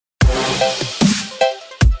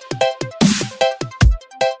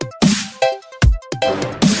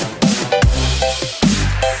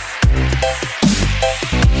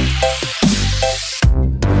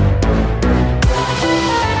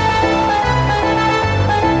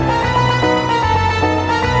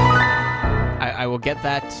get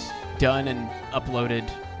that done and uploaded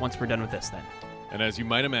once we're done with this then. And as you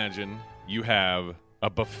might imagine, you have a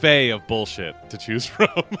buffet of bullshit to choose from.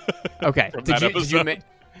 Okay. from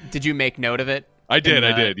Did you make note of it? I did.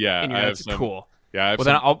 Yeah. In your notes? Cool. Yeah.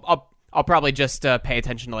 Then I'll probably just pay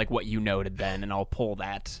attention to like what you noted then, and I'll pull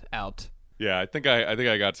that out. Yeah, I think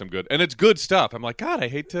I got some good, and it's good stuff. I'm like, God, I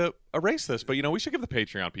hate to erase this, but we should give the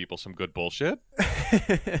Patreon people some good bullshit.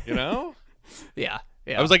 Yeah.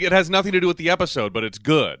 I was like, it has nothing to do with the episode, but it's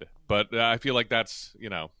good. But I feel like that's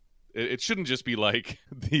it shouldn't just be like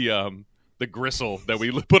the gristle that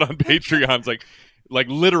we put on Patreon. It's like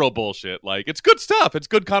literal bullshit. Like it's good stuff. It's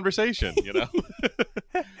good conversation.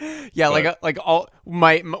 Yeah,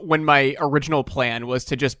 when my original plan was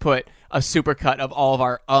to just put a supercut of all of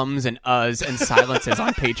our ums and uhs and silences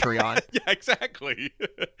on Patreon. Yeah, exactly.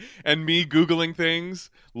 And me Googling things.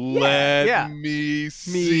 Let me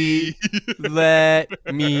see. Let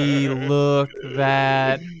me look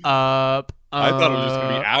that up. I thought it was just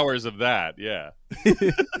going to be hours of that. Yeah.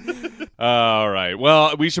 All right.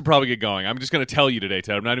 Well, we should probably get going. I'm just going to tell you today,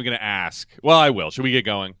 Ted. I'm not even going to ask. Well, I will. Should we get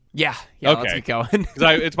going? Yeah. Okay. Let's get going.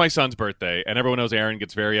 It's my son's birthday, and everyone knows Aaron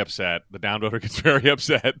gets very upset. The downvoter gets very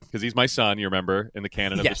upset because he's my son, you remember, in the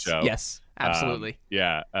canon of the show. Yes, absolutely.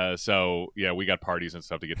 So, we got parties and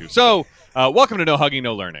stuff to get to. So, welcome to No Hugging,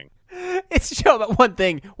 No Learning. It's a show about one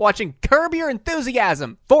thing, watching Curb Your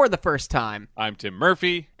Enthusiasm for the first time. I'm Tim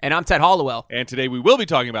Murphy. And I'm Ted Hollowell. And today we will be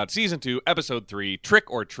talking about Season 2, Episode 3, Trick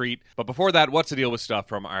or Treat. But before that, what's the deal with stuff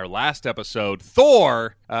from our last episode,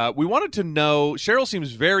 Thor? We wanted to know, Cheryl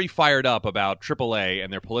seems very fired up about AAA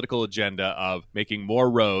and their political agenda of making more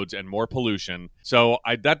roads and more pollution. So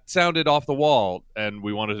that sounded off the wall, and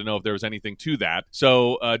we wanted to know if there was anything to that.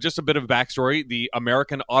 So just a bit of backstory. The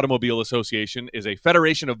American Automobile Association is a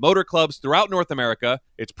federation of motor clubs throughout North America.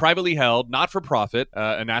 It's privately held, not for profit,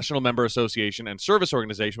 a national member association and service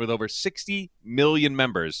organization with over 60 million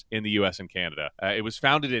members in the U.S. and Canada. It was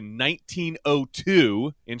founded in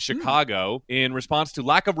 1902 in Chicago in response to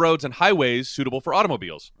lack of roads and highways suitable for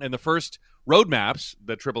automobiles. And the first road maps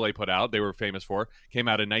that AAA put out, they were famous for, came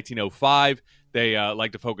out in 1905. They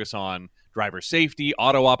like to focus on driver safety,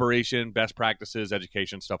 auto operation, best practices,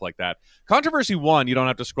 education, stuff like that. Controversy 1, you don't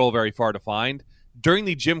have to scroll very far to find. During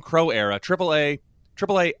the Jim Crow era, AAA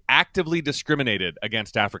actively discriminated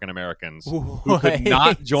against African Americans who could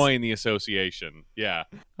not join the association. Yeah.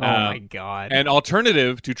 Oh, my God. And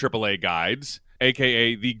alternative to AAA guides,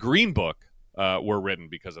 a.k.a. the Green Book, were written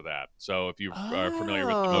because of that. So if you are familiar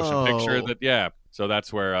with the motion picture, so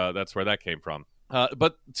that's where that came from.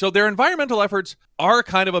 But so their environmental efforts are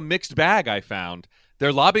kind of a mixed bag, I found.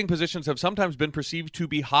 Their lobbying positions have sometimes been perceived to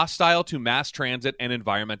be hostile to mass transit and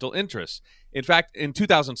environmental interests. In fact, in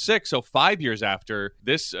 2006, so 5 years after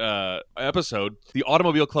this episode, the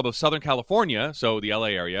Automobile Club of Southern California, so the LA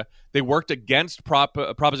area, they worked against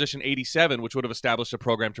Proposition 87, which would have established a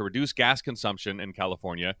program to reduce gas consumption in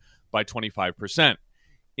California by 25%.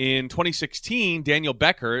 In 2016, Daniel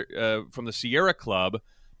Becker from the Sierra Club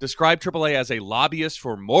described AAA as a lobbyist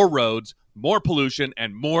for more roads, more pollution,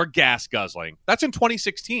 and more gas guzzling. That's in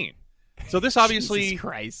 2016. So this obviously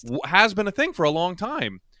has been a thing for a long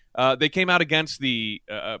time. They came out against the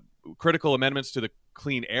critical amendments to the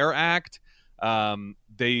Clean Air Act.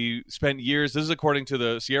 They spent years, this is according to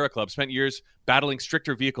the Sierra Club, spent years battling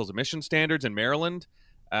stricter vehicles emission standards in Maryland.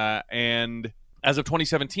 And as of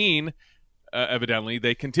 2017, evidently,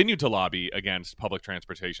 they continued to lobby against public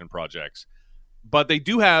transportation projects. But they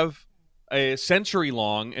do have a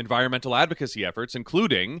century-long environmental advocacy efforts,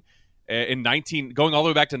 including going all the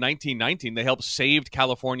way back to 1919, they helped save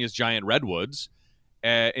California's giant redwoods.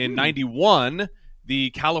 In 91, the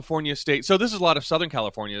California state... So this is a lot of Southern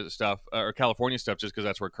California stuff, or California stuff, just because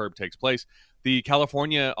that's where Curb takes place. The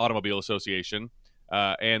California Automobile Association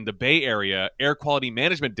and the Bay Area Air Quality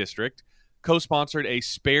Management District co-sponsored a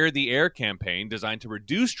Spare the Air campaign designed to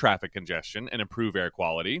reduce traffic congestion and improve air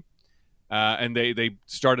quality. And they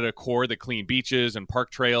started a corps that cleaned beaches and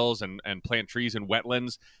park trails and plant trees in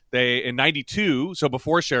wetlands. In 92, so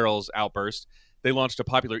before Cheryl's outburst, they launched a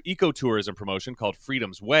popular ecotourism promotion called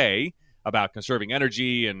Freedom's Way about conserving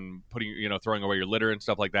energy and throwing away your litter and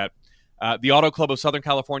stuff like that. The Auto Club of Southern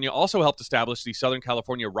California also helped establish the Southern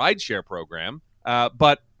California Rideshare Program.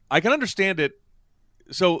 But I can understand it.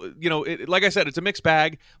 So, like I said, it's a mixed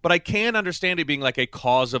bag, but I can understand it being like a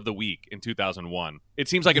cause of the week in 2001. It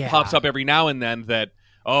seems like it pops up every now and then that,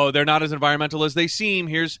 they're not as environmental as they seem.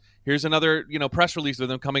 Here's another, press release of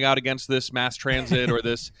them coming out against this mass transit or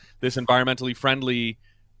this environmentally friendly,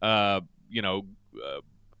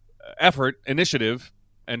 initiative.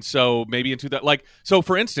 And so maybe so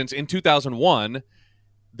for instance, in 2001,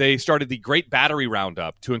 they started the Great Battery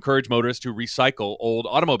Roundup to encourage motorists to recycle old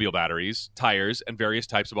automobile batteries, tires, and various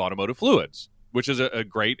types of automotive fluids, which is a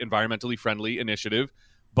great environmentally friendly initiative.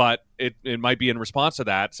 But it might be in response to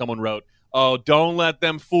that, someone wrote, "Oh, don't let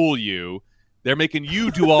them fool you. They're making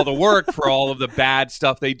you do all the work for all of the bad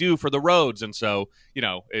stuff they do for the roads." And so,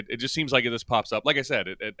 it just seems like this pops up. Like I said,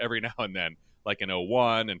 it every now and then, like in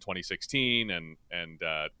 01 and 2016 and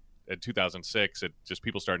in 2006, it just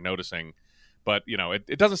people start noticing. But,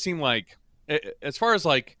 it doesn't seem like, as far as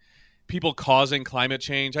like people causing climate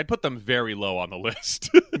change, I'd put them very low on the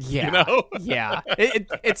list. Yeah. Yeah.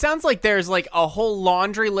 It sounds like there's like a whole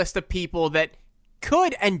laundry list of people that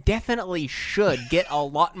could and definitely should get a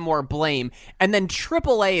lot more blame. And then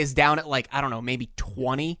AAA is down at like, I don't know, maybe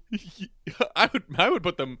 20. I would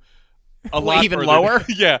put them a lot even further. lower.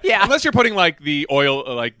 Yeah. Yeah. Unless you're putting like the oil,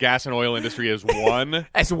 like gas and oil industry as one.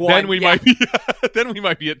 As one. Then we might be. Then we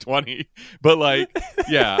might be at 20. But like,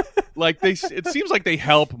 yeah, like it seems like they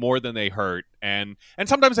help more than they hurt, and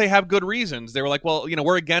sometimes they have good reasons. They were like, well,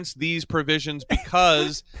 we're against these provisions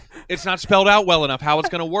because it's not spelled out well enough how it's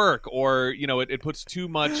going to work, or it puts too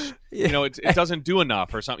much. It doesn't do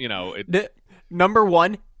enough, or something. Number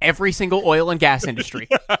one, every single oil and gas industry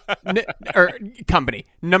or company.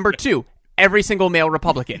 Number two, every single male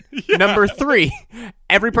Republican. Yeah. Number three,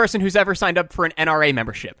 every person who's ever signed up for an NRA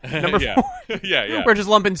membership. Number four, yeah. We're just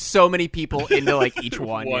lumping so many people into like each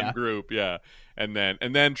one. One group, yeah. And then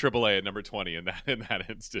AAA at number 20 in that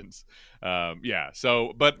instance.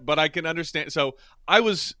 So but I can understand. So I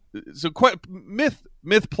was quite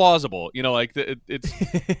myth plausible. It's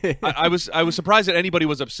I was surprised that anybody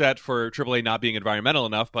was upset for AAA not being environmental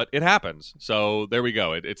enough, but it happens. So there we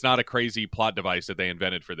go. It's not a crazy plot device that they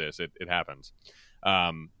invented for this. It happens.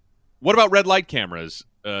 What about red light cameras?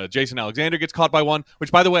 Jason Alexander gets caught by one,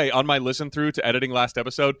 which, by the way, on my listen through to editing last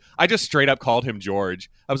episode, I just straight up called him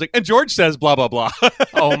George. I was like, and George says blah, blah, blah.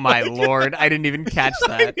 Oh, my Lord. I didn't even catch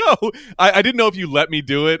that. I didn't know if you let me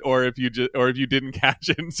do it or if you didn't catch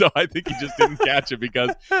it. And so I think he just didn't catch it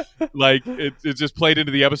because like it just played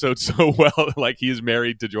into the episode so well. Like he is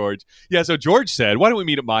married to George. Yeah. So George said, why don't we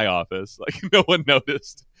meet at my office? Like no one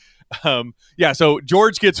noticed. So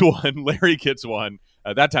George gets one. Larry gets one.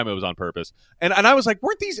 That time it was on purpose. And I was like,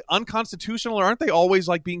 weren't these unconstitutional, or aren't they always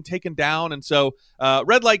like being taken down? And so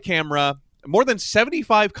red light camera, more than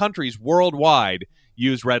 75 countries worldwide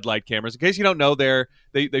use red light cameras. In case you don't know,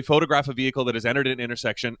 they photograph a vehicle that has entered an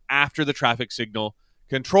intersection after the traffic signal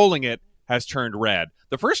controlling it has turned red.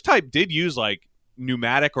 The first type did use like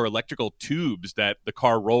pneumatic or electrical tubes that the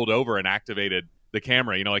car rolled over and activated the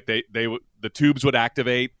camera. Like the tubes would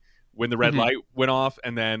activate when the red light went off,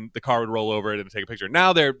 and then the car would roll over it and take a picture.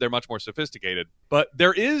 Now they're much more sophisticated. But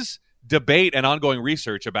there is debate and ongoing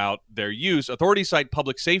research about their use. Authorities cite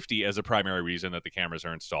public safety as a primary reason that the cameras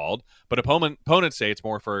are installed, but opponents say it's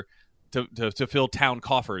more to fill town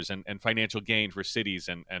coffers and financial gain for cities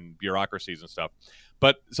and bureaucracies and stuff.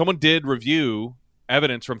 But someone did review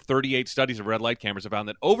evidence from 38 studies of red light cameras and found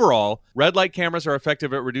that overall, red light cameras are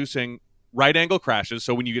effective at reducing right-angle crashes,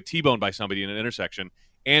 so when you get T-boned by somebody in an intersection,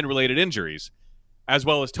 and related injuries, as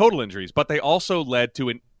well as total injuries. But they also led to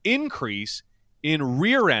an increase in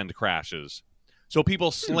rear-end crashes. So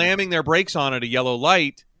people slamming their brakes on at a yellow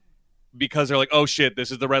light because they're like, oh, shit,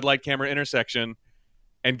 this is the red light camera intersection,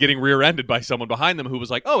 and getting rear-ended by someone behind them who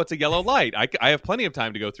was like, oh, it's a yellow light. I have plenty of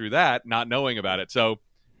time to go through that, not knowing about it. So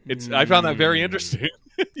I found that very interesting.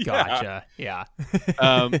 Gotcha. Yeah.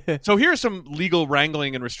 So here's some legal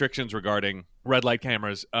wrangling and restrictions regarding red light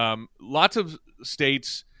cameras. Lots of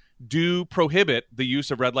states do prohibit the use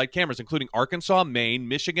of red light cameras, including Arkansas, Maine,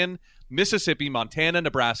 Michigan, Mississippi, Montana,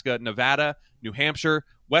 Nebraska, Nevada, New Hampshire,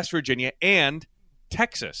 West Virginia, and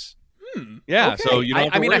Texas. Yeah. Okay. So you don't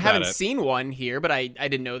have to worry I about haven't it. seen one here, but I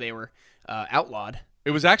didn't know they were outlawed.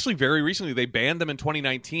 It was actually very recently. They banned them in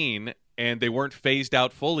 2019, and they weren't phased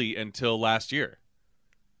out fully until last year.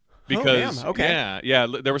 Because yeah,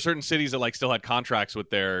 there were certain cities that like still had contracts with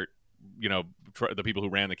their, the people who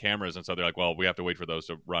ran the cameras, and so they're like, well, we have to wait for those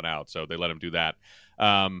to run out, so they let them do that.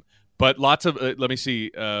 But lots of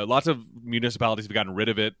lots of municipalities have gotten rid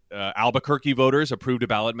of it. Albuquerque voters approved a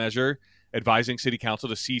ballot measure advising city council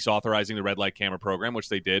to cease authorizing the red light camera program, which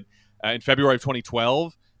they did. In February of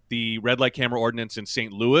 2012, the red light camera ordinance in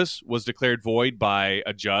St. Louis was declared void by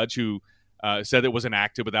a judge who said it was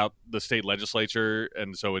enacted without the state legislature,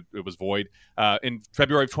 and so it was void. In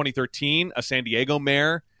February of 2013, a San Diego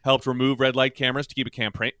mayor helped remove red light cameras to keep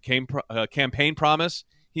a campaign promise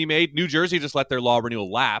he made. New Jersey just let their law renewal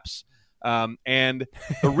lapse. And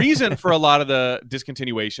the reason for a lot of the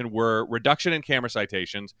discontinuation were reduction in camera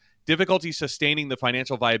citations, difficulty sustaining the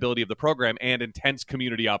financial viability of the program, and intense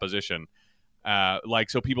community opposition.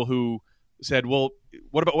 So people who said, well,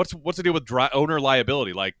 what's the deal with owner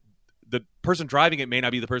liability? Like, the person driving it may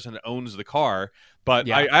not be the person that owns the car.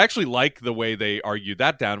 But I actually like the way they argued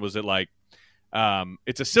that down. Was it like,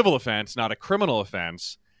 it's a civil offense, not a criminal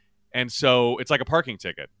offense. And so it's like a parking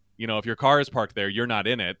ticket. You know, if your car is parked there, you're not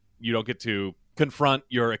in it. You don't get to confront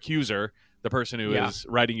your accuser, the person who is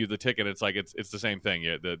writing you the ticket. It's like it's the same thing.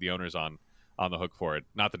 The owner's on the hook for it,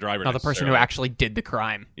 not the driver. Not the person who actually did the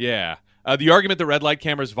crime. Yeah. The argument that red light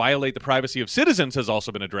cameras violate the privacy of citizens has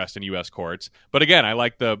also been addressed in U.S. courts. But again, I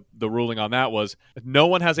like the ruling on that was no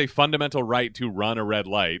one has a fundamental right to run a red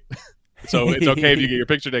light. So it's okay if you get your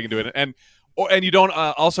picture taken to it. And you don't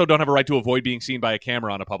also don't have a right to avoid being seen by a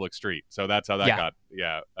camera on a public street. So that's how that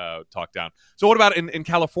got talked down. So what about in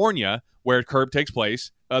California, where Curb takes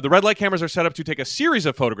place? The red light cameras are set up to take a series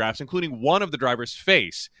of photographs, including one of the driver's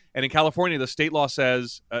face. And in California, the state law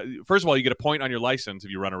says, first of all, you get a point on your license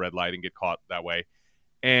if you run a red light and get caught that way.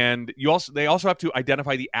 And they also have to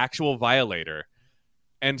identify the actual violator.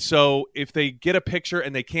 And so if they get a picture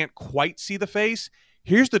and they can't quite see the face,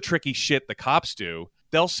 here's the tricky shit the cops do.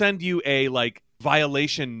 They'll send you a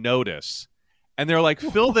violation notice. And they're like,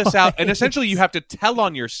 fill this out. And essentially you have to tell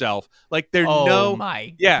on yourself. Like Oh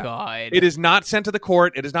my God. It is not sent to the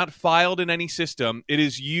court. It is not filed in any system. It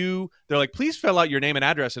is you. They're like, please fill out your name and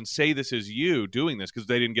address and say this is you doing this because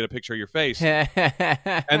they didn't get a picture of your face.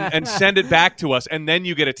 and send it back to us. And then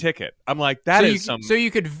you get a ticket. I'm like, So you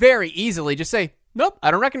could very easily just say, nope, I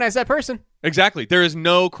don't recognize that person. Exactly. There is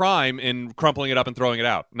no crime in crumpling it up and throwing it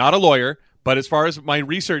out. Not a lawyer. But as far as my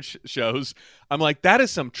research shows, I'm like, that is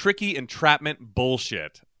some tricky entrapment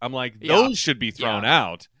bullshit. I'm like, those should be thrown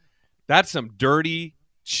out. That's some dirty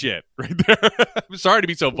shit right there. I'm sorry to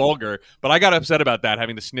be so vulgar, but I got upset about that,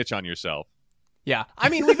 having to snitch on yourself. Yeah. I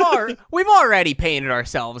mean, we've already painted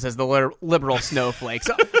ourselves as the liberal snowflakes.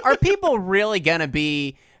 Are people really going to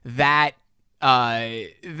be that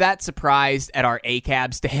surprised at our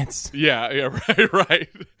ACAB stance? Yeah, right.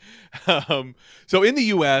 So in the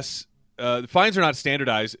U.S., fines are not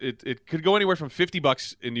standardized. It could go anywhere from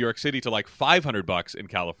 $50 in New York City to like $500 in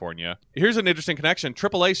California. Here's an interesting connection.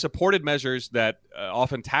 AAA supported measures that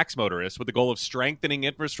often tax motorists with the goal of strengthening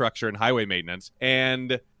infrastructure and highway maintenance.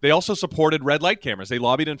 And they also supported red light cameras. They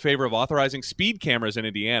lobbied in favor of authorizing speed cameras in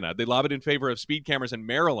Indiana. They lobbied in favor of speed cameras in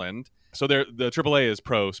Maryland. So the AAA is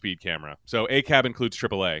pro speed camera. So ACAB includes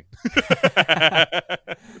AAA.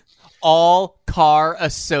 All car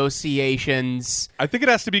associations. I think it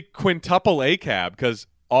has to be quintuple ACAB because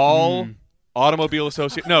all automobile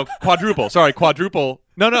association. No, quadruple. Sorry, quadruple.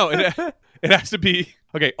 No. It has to be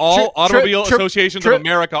all automobile associations of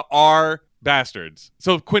America are bastards.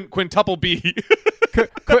 So quintuple B.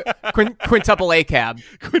 Quintuple ACAB.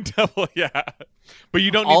 Quintuple, yeah. But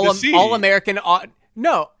you don't need to see all American.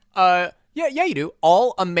 Yeah, you do.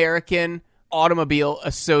 All American Automobile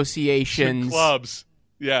Associations clubs.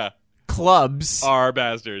 Yeah. Clubs are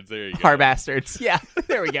bastards. There you go. Are bastards. Yeah,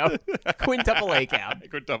 there we go. Quintuple ACAB.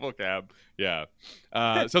 Quintuple cab. Yeah.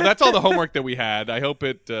 So that's all the homework that we had. I hope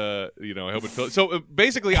it. So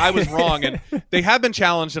basically, I was wrong, and they have been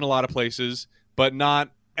challenged in a lot of places, but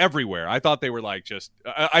not everywhere. I thought they were like just.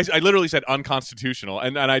 I literally said unconstitutional,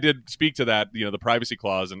 and I did speak to that. The privacy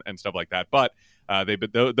clause and stuff like that, but.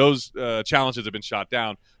 Those challenges have been shot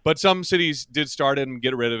down, but some cities did start it and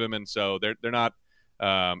get rid of them, and so they're not.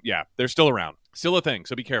 They're still around, still a thing.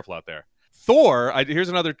 So be careful out there. Thor. Here's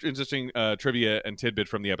another interesting trivia and tidbit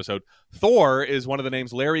from the episode. Thor is one of the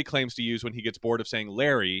names Larry claims to use when he gets bored of saying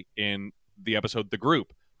Larry in the episode The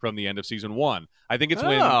Group from the end of season 1. I think it's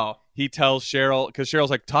when he tells Cheryl, because Cheryl's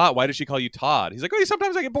like, Todd, why does she call you Todd? He's like,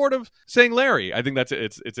 sometimes I get bored of saying Larry. I think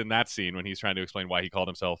it's in that scene when he's trying to explain why he called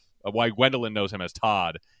himself, why Gwendolyn knows him as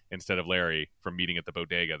Todd instead of Larry from meeting at the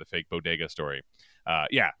bodega, the fake bodega story.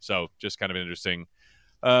 So just kind of an interesting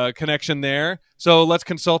connection there. So let's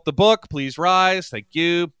consult the book. Please rise. Thank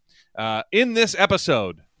you. In this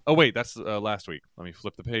episode, that's last week. Let me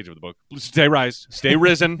flip the page of the book. Stay rise. Stay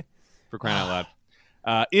risen, for crying out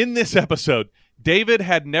loud. In this episode, David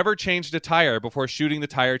had never changed a tire before shooting the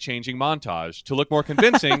tire changing montage. To look more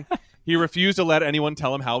convincing, he refused to let anyone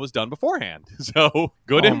tell him how it was done beforehand. So,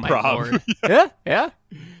 good improv. Yeah.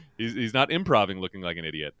 He's not improving looking like an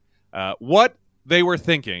idiot. What they were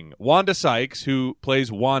thinking. Wanda Sykes, who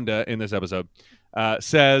plays Wanda in this episode,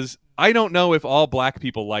 says, I don't know if all black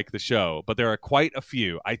people like the show, but there are quite a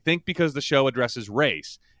few. I think because the show addresses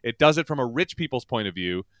race. It does it from a rich people's point of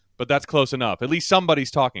view, but that's close enough. At least somebody's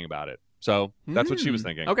talking about it. So that's what she was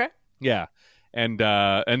thinking. Okay. Yeah, and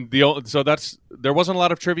so there wasn't a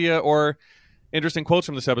lot of trivia or interesting quotes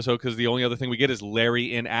from this episode because the only other thing we get is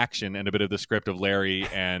Larry in action and a bit of the script of Larry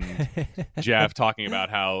and Jeff talking about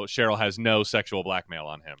how Cheryl has no sexual blackmail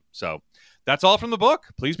on him. So that's all from the book.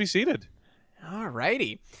 Please be seated. All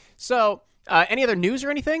righty. So any other news or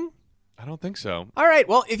anything? I don't think so. All right.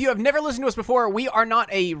 Well, if you have never listened to us before, we are not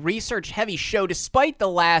a research-heavy show, despite the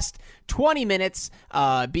last 20 minutes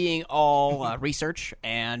being all research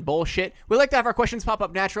and bullshit. We like to have our questions pop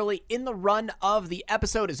up naturally in the run of the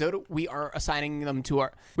episode as though we are assigning them to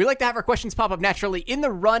our... We like to have our questions pop up naturally in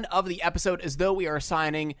the run of the episode as though we are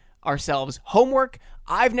assigning ourselves homework.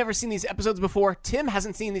 I've never seen these episodes before. Tim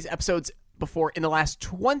hasn't seen these episodes before in the last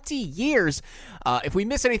 20 years. If we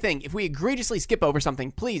miss anything, if we egregiously skip over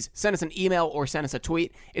something, please send us an email or send us a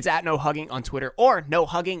tweet. It's at No Hugging on Twitter or No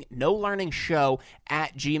Hugging, No Learning Show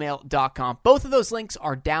at gmail.com. Both of those links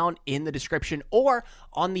are down in the description or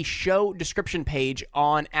on the show description page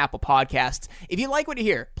on Apple Podcasts. If you like what you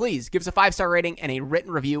hear, please give us a 5-star rating and a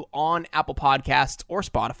written review on Apple Podcasts or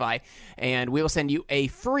Spotify, and we will send you a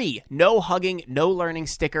free No Hugging, No Learning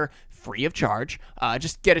sticker free of charge.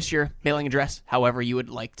 Just get us your mailing address, however you would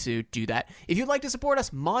like to do that. If you'd like to support us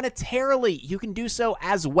monetarily, you can do so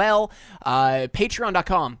as well.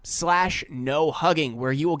 Patreon.com/nohugging,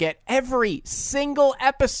 where you will get every single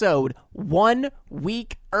episode 1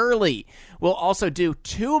 week early. We'll also do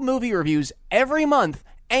 2 movie reviews every month,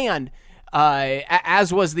 and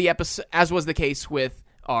as was the case with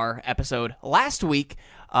our episode last week,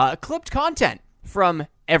 clipped content from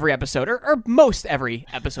every episode, or most every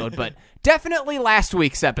episode, but definitely last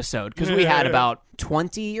week's episode, because we had about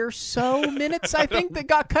 20 or so minutes, I think, that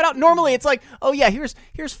got cut out. Normally, it's like, oh yeah, here's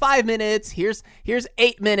 5 minutes, here's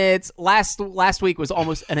 8 minutes. Last week was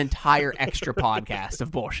almost an entire extra podcast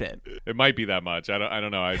of bullshit. It might be that much. I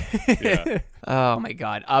don't know. Yeah. Oh my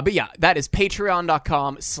god. But yeah, that is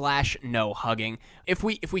patreon.com/nohugging. If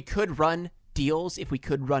we could run deals, if we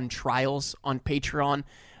could run trials on Patreon,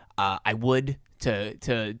 I would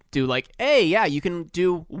to do like, hey, yeah, you can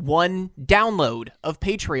do 1 download of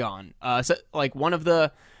Patreon. So like one of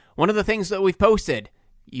the things that we've posted,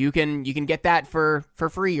 you can get that for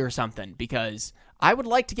free or something, because I would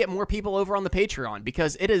like to get more people over on the Patreon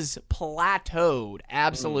because it is plateaued.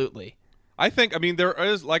 Absolutely. I think, there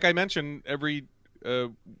is, like I mentioned, every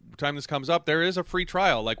time this comes up, there is a free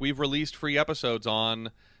trial. Like, we've released free episodes on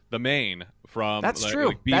the main from That's true.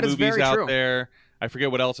 Like that is B-movies very out true. there. I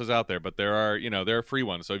forget what else is out there, but there are free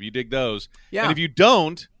ones. So if you dig those, yeah. And if you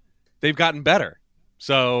don't, they've gotten better.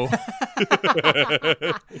 So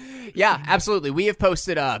yeah, absolutely. We have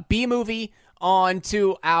posted a B-movie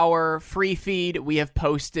onto our free feed. We have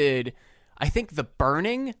posted, I think, The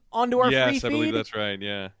Burning onto our free feed. Yes, I believe that's right.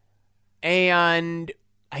 Yeah, and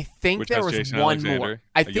I think there was Jason one Alexander, more.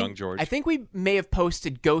 Young George. I think we may have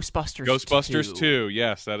posted Ghostbusters. Ghostbusters 2.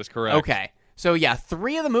 Yes, that is correct. Okay. So yeah,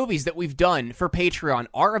 3 of the movies that we've done for Patreon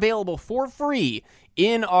are available for free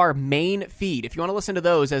in our main feed. If you want to listen to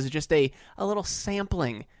those as just a little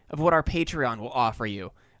sampling of what our Patreon will offer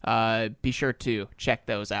you, be sure to check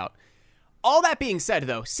those out. All that being said,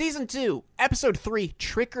 though, Season 2, Episode 3,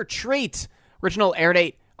 Trick or Treat, original air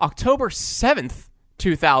date October 7th,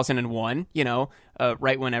 2001,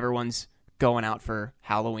 right when everyone's going out for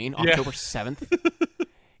Halloween, October 7th.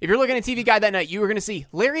 If you're looking at TV Guide that night, you were going to see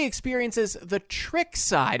Larry experiences the trick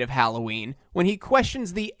side of Halloween when he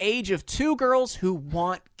questions the age of 2 girls who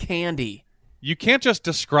want candy. You can't just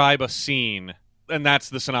describe a scene, and that's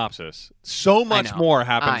the synopsis. So much more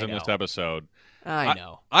happens in this episode. I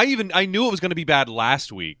know. I knew it was going to be bad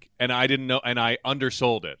last week, and I didn't know, and I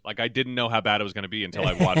undersold it. Like, I didn't know how bad it was going to be until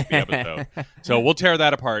I watched the episode. So we'll tear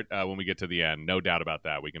that apart when we get to the end. No doubt about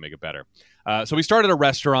that. We can make it better. So we start at a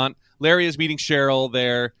restaurant. Larry is meeting Cheryl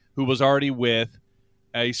there, who was already with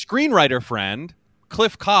a screenwriter friend,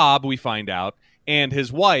 Cliff Cobb, we find out, and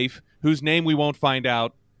his wife, whose name we won't find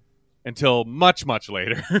out until much, much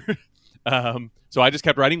later. So I just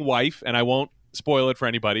kept writing wife, and I won't spoil it for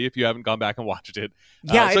anybody if you haven't gone back and watched it.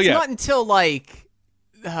 Not until like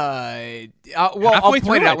I'll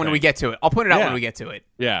point it out when we get to it. I'll point it out when we get to it.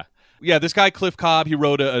 Yeah. This guy Cliff Cobb, he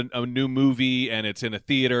wrote a new movie, and it's in a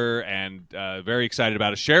theater, and very excited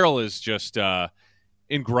about it. Cheryl is just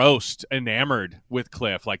engrossed, enamored with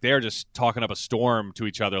Cliff. Like, they are just talking up a storm to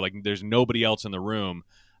each other. Like, there's nobody else in the room.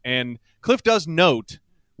 And Cliff does note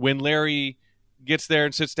when Larry gets there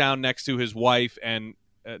and sits down next to his wife, and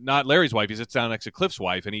not Larry's wife, he sits down next to Cliff's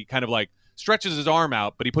wife, and he kind of like stretches his arm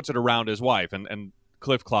out, but he puts it around his wife, and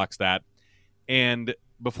Cliff clocks that. And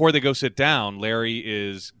before they go sit down, Larry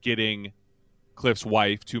is getting Cliff's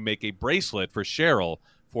wife to make a bracelet for Cheryl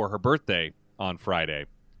for her birthday on Friday.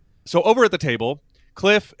 So over at the table,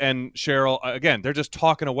 Cliff and Cheryl, again, they're just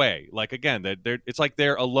talking away. Like, again, it's like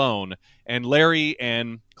they're alone. And Larry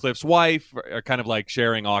and Cliff's wife are kind of like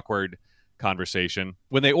sharing awkward conversation.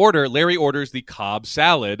 When they order, Larry orders the Cobb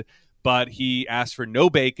salad, but he asks for no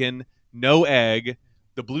bacon, no egg,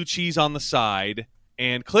 the blue cheese on the side.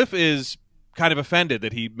 And Cliff is kind of offended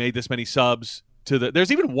that he made this many subs to the. There's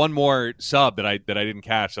even one more sub that I didn't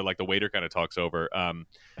catch that like the waiter kind of talks over.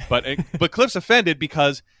 But Cliff's offended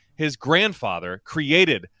because his grandfather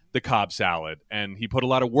created the Cobb salad, and he put a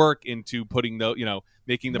lot of work into putting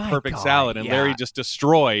making the perfect salad, and Larry just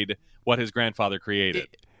destroyed what his grandfather created.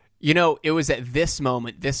 It was at this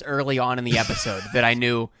moment, this early on in the episode, that I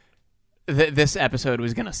knew that this episode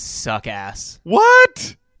was gonna suck ass.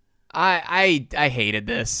 What? I hated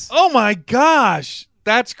this. Oh my gosh,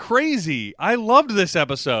 that's crazy! I loved this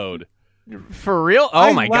episode. For real?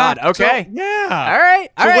 Oh my god! Okay, yeah.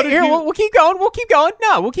 All right. Here, we'll keep going. We'll keep going.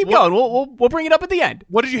 No, we'll keep going. We'll bring it up at the end.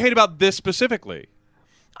 What did you hate about this specifically?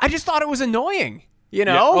 I just thought it was annoying.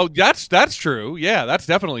 Yeah. Oh, that's true. Yeah, that's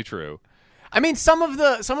definitely true. I mean, some of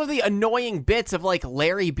the annoying bits of like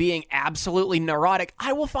Larry being absolutely neurotic,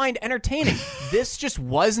 I will find entertaining. This just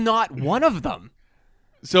was not one of them.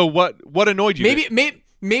 So what annoyed you?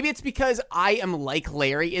 Maybe it's because I am like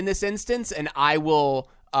Larry in this instance, and I will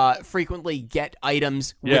frequently get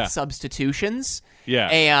items with substitutions. Yeah.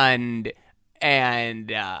 And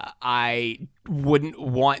I wouldn't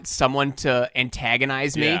want someone to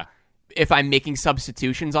antagonize me if I'm making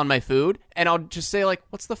substitutions on my food, and I'll just say like,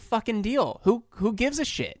 "What's the fucking deal? Who gives a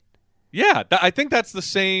shit?" Yeah, I think that's the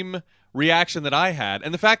same reaction that I had,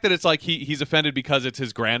 and the fact that it's like he's offended because it's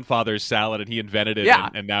his grandfather's salad and he invented it,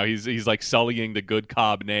 and now he's like sullying the good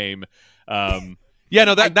Cobb name.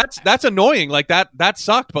 That's annoying. Like that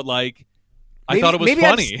sucked, but like I thought it was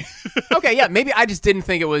funny. Okay, yeah, maybe I just didn't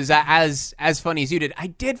think it was as funny as you did. I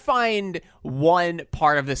did find one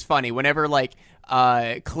part of this funny whenever like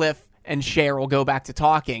Cliff and Cheryl go back to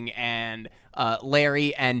talking, and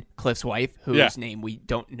Larry and Cliff's wife, whose name we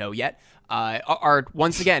don't know yet, are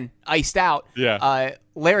once again iced out. Yeah.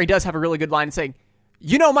 Larry does have a really good line saying,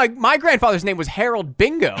 my grandfather's name was Harold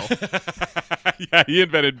Bingo. Yeah, he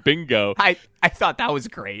invented bingo. I thought that was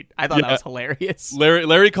great. I thought that was hilarious.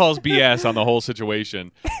 Larry calls BS on the whole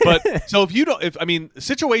situation. But so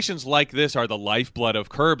situations like this are the lifeblood of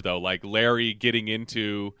Curb, though. Like Larry getting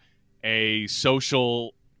into a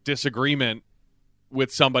social disagreement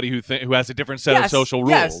with somebody who has a different set of social rules.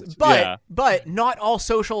 Yes, but not all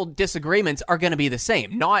social disagreements are going to be the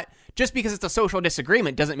same. Not just because it's a social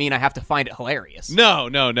disagreement doesn't mean I have to find it hilarious. No.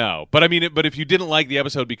 But but if you didn't like the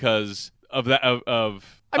episode because of that,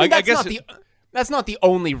 I guess that's not the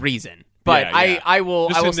only reason. But I will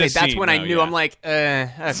say that's when I knew. Yeah. I'm like,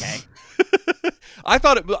 okay.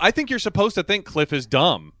 I think you're supposed to think Cliff is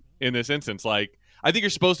dumb in this instance. Like, I think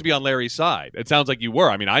you're supposed to be on Larry's side. It sounds like you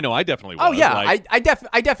were. I mean, I know I definitely was. Oh yeah, I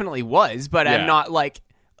definitely was, but I'm not like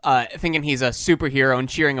thinking he's a superhero and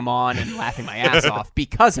cheering him on and laughing my ass off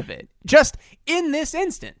because of it. Just in this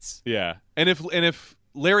instance. Yeah, and if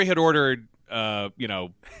Larry had ordered,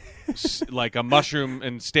 like a mushroom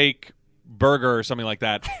and steak burger or something like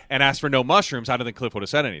that, and asked for no mushrooms, I don't think Cliff would have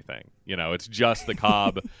said anything. It's just the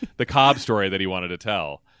Cobb story that he wanted to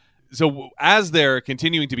tell. So as they're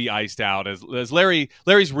continuing to be iced out, as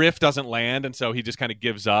Larry's riff doesn't land, and so he just kind of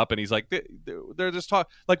gives up, and he's like, they're just talk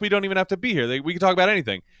like we don't even have to be here. We can talk about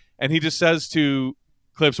anything. And he just says to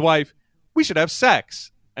Cliff's wife, "We should have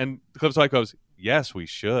sex." And Cliff's wife goes, "Yes, we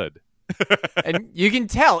should." And you can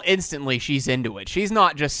tell instantly she's into it. She's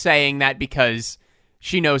not just saying that because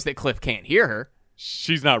she knows that Cliff can't hear her.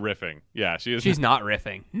 She's not riffing. Yeah, she is. She's not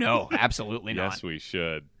riffing. No, absolutely not. Yes, we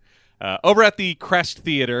should. Over at the Crest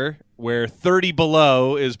Theater, where 30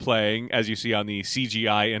 Below is playing, as you see on the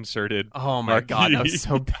CGI inserted. Oh my God, that was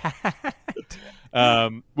so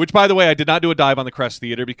bad. Which, by the way, I did not do a dive on the Crest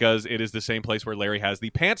Theater because it is the same place where Larry has the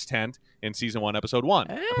pants tent in season 1, episode 1.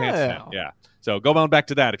 Oh. The pants tent, yeah. So go on back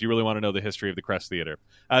to that if you really want to know the history of the Crest Theater.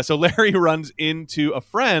 So Larry runs into a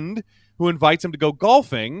friend who invites him to go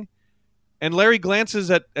golfing, and Larry glances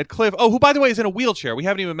at Cliff. Oh, who, by the way, is in a wheelchair. We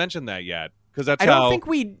haven't even mentioned that yet because that's how woke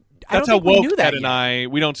Ed and I.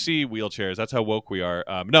 We don't see wheelchairs. That's how woke we are.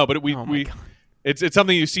 No, but it's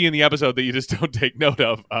something you see in the episode that you just don't take note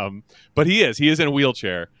of. But he is in a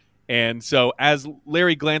wheelchair, and so as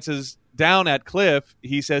Larry glances down at Cliff,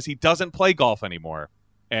 he says he doesn't play golf anymore,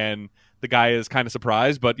 and the guy is kind of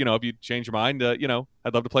surprised. But if you change your mind,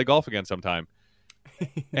 I'd love to play golf again sometime.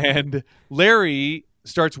 And Larry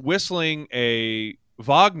starts whistling a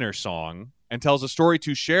Wagner song and tells a story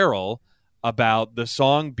to Cheryl about the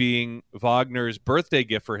song being Wagner's birthday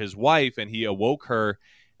gift for his wife, and he awoke her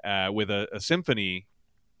with a symphony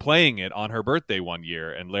playing it on her birthday one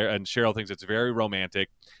year, and Cheryl thinks it's very romantic,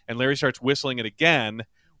 and Larry starts whistling it again,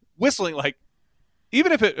 whistling like,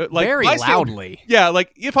 even if it like very loudly. Yeah,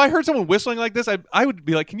 like if I heard someone whistling like this, I would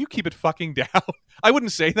be like, can you keep it fucking down? I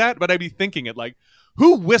wouldn't say that, but I'd be thinking it like,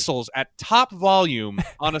 who whistles at top volume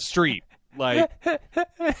on a street? Like,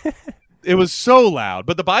 it was so loud.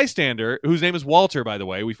 But the bystander, whose name is Walter, by the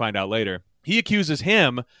way, we find out later, he accuses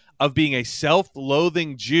him of being a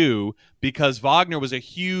self-loathing Jew because Wagner was a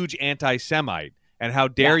huge anti-Semite. And how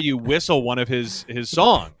dare you whistle one of his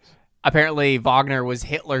songs? Apparently, Wagner was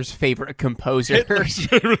Hitler's favorite composer. Hitler's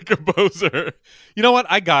favorite composer. You know what?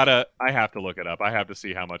 I have to look it up. I have to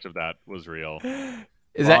see how much of that was real.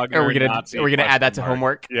 Are we gonna add that to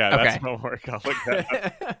homework? Yeah, okay. That's homework. I'll look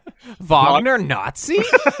that up. Wagner Nazi?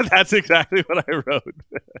 That's exactly what I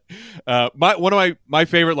wrote. One of my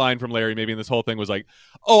favorite line from Larry, maybe in this whole thing, was like,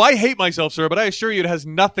 "Oh, I hate myself, sir, but I assure you, it has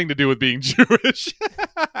nothing to do with being Jewish."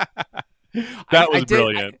 That was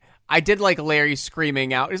brilliant. I did like Larry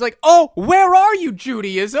screaming out. He's like, "Oh, where are you,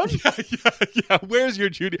 Judaism?" Yeah. Where's your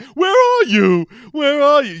Judaism? Where are you? Where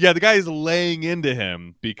are you? Yeah, the guy is laying into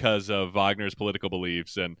him because of Wagner's political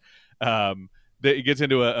beliefs, and it gets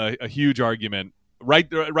into a huge argument right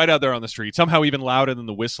out there on the street, somehow even louder than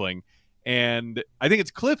the whistling. And I think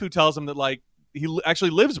it's Cliff who tells him that like he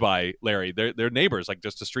actually lives by Larry. They're neighbors, like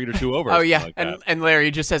just a street or two over. Oh yeah, like and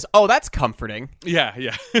Larry just says, "Oh, that's comforting."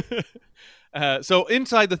 Yeah. So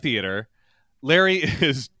inside the theater, Larry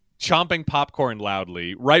is chomping popcorn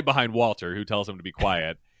loudly right behind Walter, who tells him to be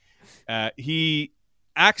quiet. He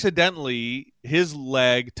accidentally, his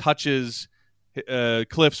leg touches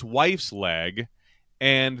Cliff's wife's leg,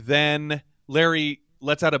 and then Larry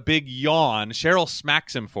lets out a big yawn. Cheryl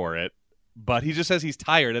smacks him for it, but he just says he's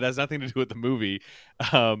tired. It has nothing to do with the movie.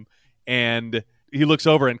 And he looks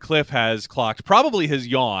over, and Cliff has clocked probably his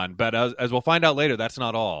yawn, but as we'll find out later, that's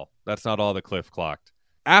not all. That's not all that Cliff clocked.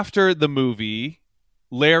 After the movie,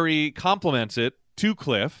 Larry compliments it to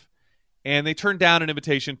Cliff, and they turn down an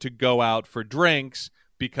invitation to go out for drinks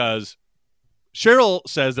because Cheryl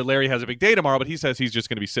says that Larry has a big day tomorrow, but he says he's just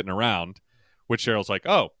going to be sitting around, which Cheryl's like,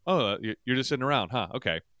 oh, you're just sitting around, huh?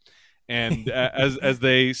 Okay. And as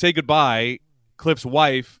they say goodbye, Cliff's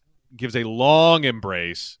wife gives a long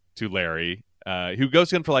embrace to Larry, who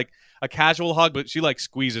goes in for like a casual hug, but she like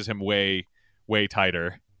squeezes him way, way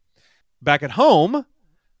tighter. Back at home,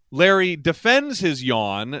 Larry defends his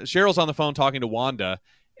yawn. Cheryl's on the phone talking to Wanda,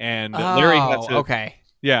 and Larry has to... Okay.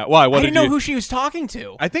 Yeah, why? What I didn't know who she was talking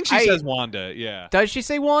to. I think she says Wanda, yeah. Does she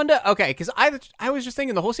say Wanda? Okay, because I was just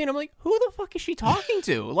thinking the whole scene, I'm like, who the fuck is she talking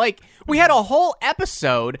to? Like, we had a whole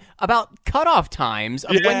episode about cutoff times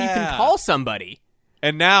of when you can call somebody.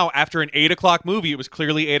 And now, after an 8 o'clock movie, it was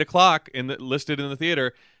clearly 8 o'clock listed in the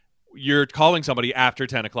theater, you're calling somebody after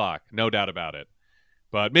 10 o'clock. No doubt about it.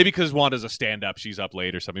 But maybe because Wanda's a stand-up, she's up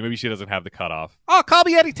late or something. Maybe she doesn't have the cutoff. Oh, call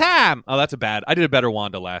me anytime. Oh, that's I did a better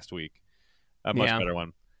Wanda last week. A much better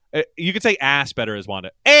one. You could say ass better as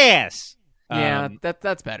Wanda. Ass! Yeah,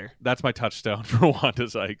 that's better. That's my touchstone for Wanda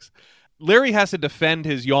Sykes. Larry has to defend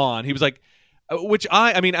his yawn. He was like, which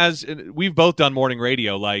I mean, as we've both done morning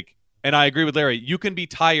radio, like, and I agree with Larry, you can be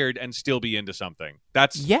tired and still be into something.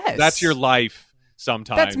 That's your life.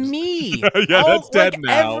 Sometimes. That's me. Yeah, that's dead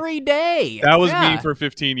now. Every day. That was me for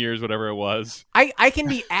 15 years, whatever it was. I can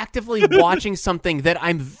be actively watching something that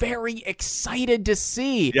I'm very excited to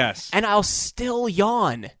see. Yes. And I'll still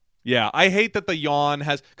yawn. Yeah, I hate that the yawn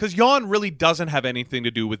because yawn really doesn't have anything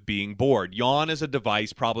to do with being bored. Yawn is a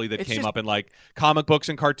device probably that came up in like comic books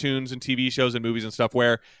and cartoons and TV shows and movies and stuff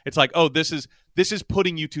where it's like, oh, this is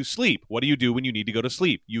putting you to sleep. What do you do when you need to go to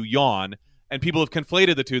sleep? You yawn. And people have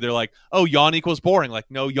conflated the two. They're like, oh, yawn equals boring. Like,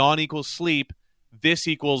 no, yawn equals sleep. This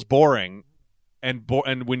equals boring. And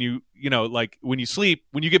when you like when you sleep,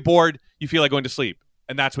 when you get bored, you feel like going to sleep.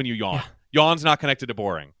 And that's when you yawn. Yeah. Yawn's not connected to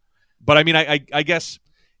boring. But I mean, I guess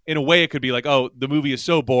in a way it could be like, oh, the movie is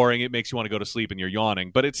so boring, it makes you want to go to sleep and you're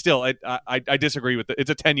yawning. But it's still, I disagree with it. It's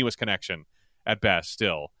a tenuous connection at best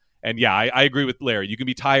still. And yeah, I agree with Larry. You can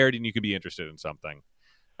be tired and you can be interested in something.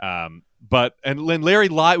 But Larry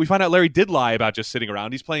lied. We find out Larry did lie about just sitting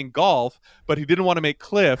around. He's playing golf, but he didn't want to make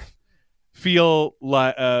Cliff feel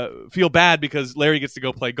bad because Larry gets to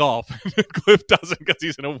go play golf. Cliff doesn't because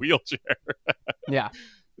he's in a wheelchair. Yeah,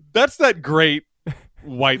 that's that great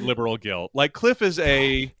white liberal guilt. Like Cliff is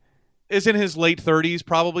in his late 30s,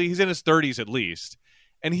 probably. He's in his 30s at least,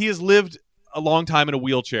 and he has lived a long time in a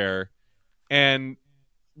wheelchair. And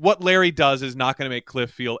what Larry does is not going to make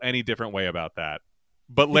Cliff feel any different way about that.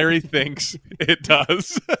 But Larry thinks it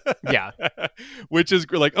does. Yeah. Which is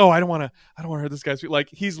like, oh, I don't want to hurt this guy's feel. Like,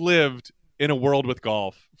 he's lived in a world with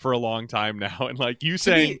golf for a long time now, and like you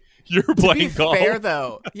saying you're playing golf. Fair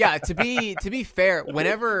though, yeah. To be fair,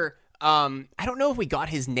 whenever I don't know if we got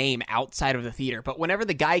his name outside of the theater, but whenever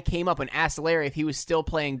the guy came up and asked Larry if he was still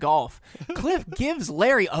playing golf, Cliff gives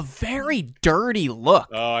Larry a very dirty look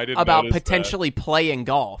about potentially playing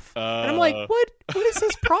golf. And I'm like, what is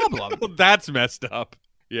his problem? That's messed up.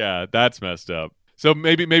 Yeah, that's messed up. So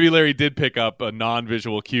maybe Larry did pick up a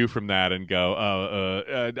non-visual cue from that and go,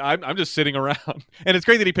 I'm just sitting around. And it's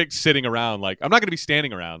great that he picked sitting around. Like, I'm not going to be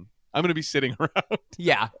standing around. I'm going to be sitting around.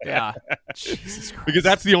 Yeah. Jesus Christ. Because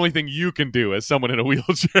that's the only thing you can do as someone in a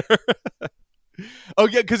wheelchair. Oh,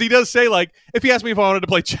 yeah, because he does say, like, if he asked me if I wanted to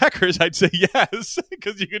play checkers, I'd say yes,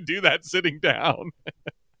 because you can do that sitting down.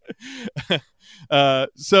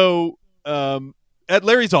 So at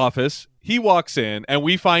Larry's office, he walks in, and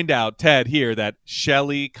we find out, Ted, here, that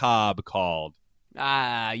Shelley Cobb called.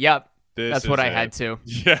 Yep. That's what I had to.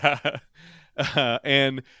 Yeah.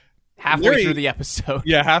 And halfway through the episode.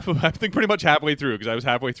 Yeah, I think pretty much halfway through, because I was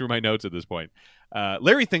halfway through my notes at this point.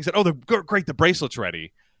 Larry thinks that, great, the bracelet's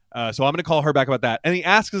ready. So I'm going to call her back about that. And he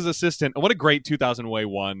asks his assistant, and what a great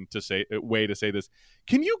 2001 way to say this,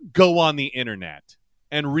 can you go on the internet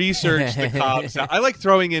and research the Cobb? I like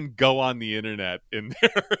throwing in "go on the internet" in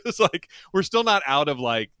there. It's like we're still not out of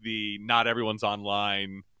like the not everyone's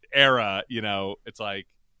online era. You know, it's like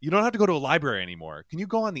you don't have to go to a library anymore. Can you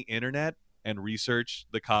go on the internet and research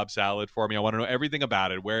the Cobb salad for me? I want to know everything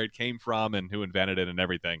about it, where it came from, and who invented it, and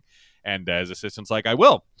everything. And his assistant's like, I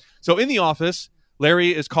will. So in the office,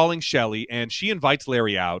 Larry is calling Shelley, and she invites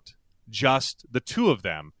Larry out, just the two of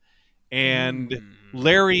them. And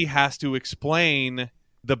Larry has to explain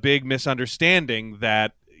the big misunderstanding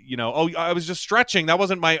that, I was just stretching. That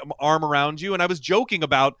wasn't my arm around you. And I was joking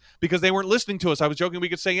about, because they weren't listening to us, I was joking we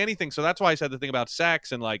could say anything. So that's why I said the thing about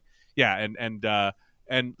sex and like, yeah.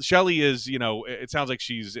 And Shelley is, it sounds like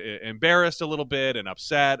she's embarrassed a little bit and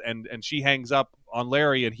upset. And she hangs up on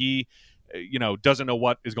Larry, and he, doesn't know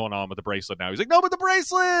what is going on with the bracelet now. He's like, no, but the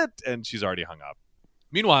bracelet. And she's already hung up.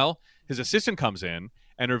 Meanwhile, his assistant comes in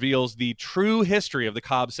and reveals the true history of the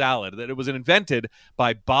Cobb salad, that it was invented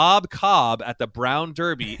by Bob Cobb at the Brown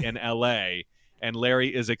Derby in L.A., and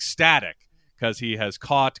Larry is ecstatic because he has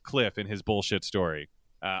caught Cliff in his bullshit story.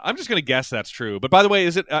 I'm just going to guess that's true. But by the way,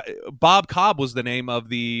 is it Bob Cobb was the name of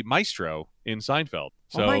the maestro in Seinfeld.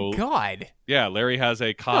 So, oh, my God. Yeah, Larry has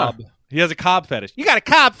a Cobb. Huh. He has a Cobb fetish. You got a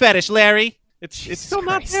Cobb fetish, Larry. It's still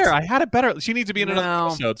Christ. Not there. I had it better. She needs to be in another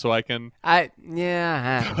episode so I can. I don't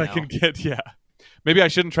know. I can get Maybe I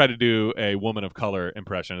shouldn't try to do a woman of color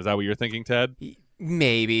impression. Is that what you're thinking, Ted?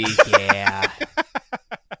 Maybe, yeah.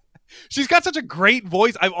 She's got such a great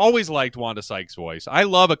voice. I've always liked Wanda Sykes' voice. I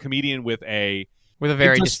love a comedian with a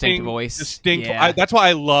very distinct voice. Yeah. That's why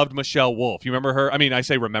I loved Michelle Wolf. You remember her? I mean, I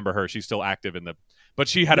say remember her. She's still active but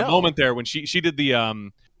she had a moment there when she did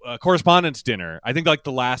the correspondence dinner. I think like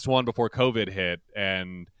the last one before COVID hit,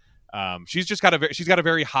 and she's got a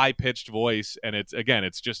very high pitched voice, and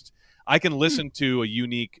it's just I can listen to a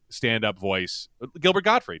unique stand up voice. Gilbert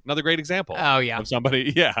Gottfried, another great example. Oh yeah, of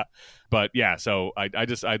somebody. Yeah, but yeah. So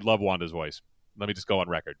I love Wanda's voice. Let me just go on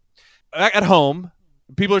record. At home,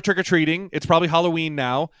 people are trick or treating. It's probably Halloween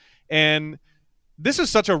now, and this is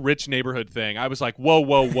such a rich neighborhood thing. I was like,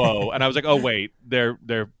 whoa, and I was like, oh wait, they're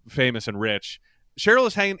famous and rich. Cheryl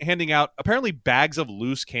is handing out apparently bags of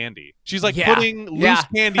loose candy. She's like putting loose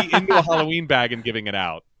candy into a Halloween bag and giving it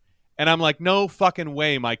out. And I'm like, no fucking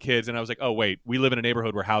way, my kids. And I was like, oh, wait, we live in a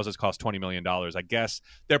neighborhood where houses cost $20 million. I guess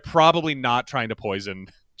they're probably not trying to poison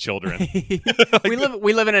children.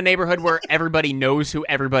 we live in a neighborhood where everybody knows who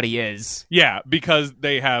everybody is. Yeah, because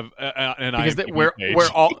they have an IMDb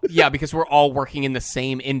page. Because we're all working in the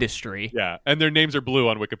same industry. Yeah, and their names are blue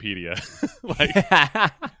on Wikipedia.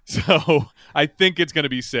 So I think it's going to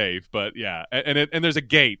be safe, but yeah, and there's a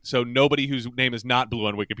gate, so nobody whose name is not blue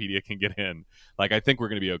on Wikipedia can get in. Like, I think we're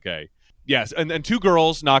going to be okay. Yes, and two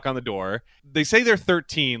girls knock on the door. They say they're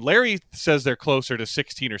 13. Larry says they're closer to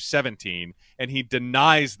 16 or 17, and he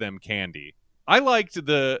denies them candy. I liked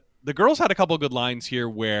the girls had a couple of good lines here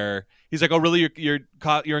where he's like, oh, really, you're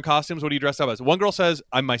in costumes? What are you dressed up as? One girl says,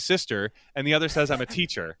 I'm my sister, and the other says, I'm a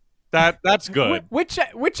teacher. That's good. Which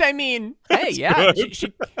I mean, hey, yeah,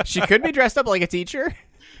 she could be dressed up like a teacher.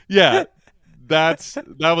 Yeah, that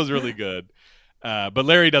was really good. But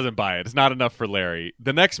Larry doesn't buy it. It's not enough for Larry.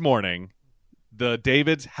 The next morning, the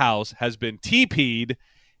David's house has been TP'd,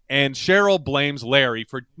 and Cheryl blames Larry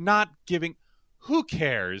for not giving. Who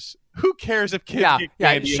cares? Who cares if kids get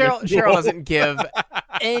candy? Cheryl doesn't give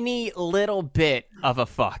any little bit of a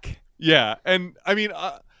fuck. Yeah, and I mean,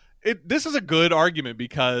 this is a good argument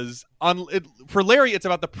because for Larry, it's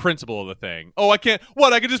about the principle of the thing. Oh, I can't.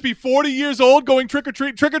 What? I could just be 40 years old going trick or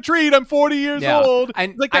treat. I'm 40 years old.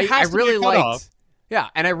 And like that has I really to be a cutoff. liked. Yeah,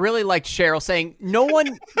 and I really liked Cheryl saying, no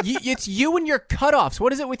one, it's you and your cutoffs.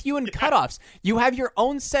 What is it with you and cutoffs? You have your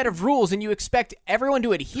own set of rules, and you expect everyone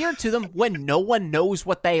to adhere to them when no one knows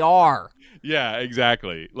what they are. Yeah,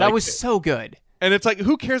 exactly. That was so good. And it's like,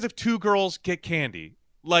 who cares if 2 girls get candy?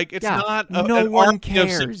 Like, it's not no an one army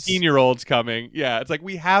cares. of 16-year-olds coming. Yeah, it's like,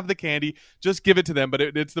 we have the candy. Just give it to them. But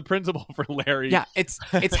it's the principle for Larry. Yeah, it's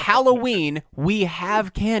Halloween. We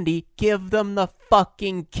have candy. Give them the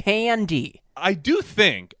fucking candy. I do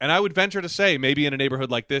think, and I would venture to say, maybe in a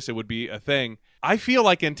neighborhood like this, it would be a thing. I feel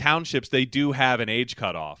like in townships, they do have an age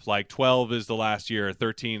cutoff. Like 12 is the last year,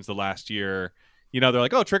 13 is the last year. You know, they're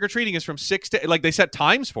like, oh, trick-or-treating is from 6 to... Like, they set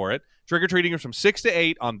times for it. Trick-or-treating is from 6 to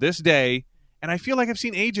 8 on this day. And I feel like I've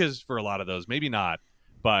seen ages for a lot of those. Maybe not,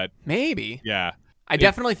 but... Maybe. Yeah. I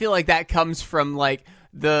definitely feel like that comes from, like,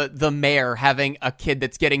 the mayor having a kid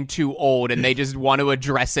that's getting too old, and they just want to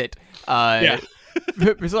address it. Yeah.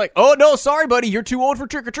 It's like, oh, no, sorry, buddy, you're too old for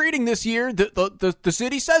trick-or-treating this year. The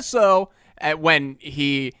city says so. When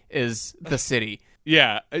he is the city.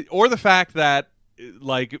 Yeah. Or the fact that,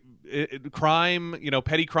 like, crime,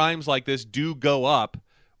 petty crimes like this do go up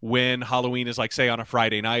when Halloween is, like, say, on a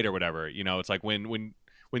Friday night or whatever. You know, it's like when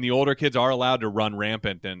the older kids are allowed to run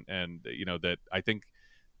rampant and that I think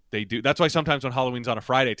they do. That's why sometimes when Halloween's on a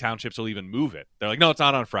Friday, townships will even move it. They're like, no, it's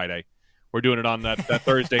not on Friday. We're doing it on that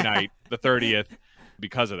Thursday night, the 30th,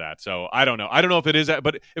 because of that. So I don't know. I don't know if it is that,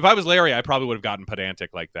 but if I was Larry, I probably would have gotten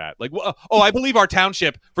pedantic like that. Like, oh, I believe our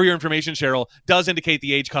township, for your information, Cheryl, does indicate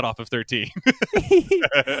the age cutoff of 13.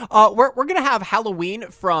 We're going to have Halloween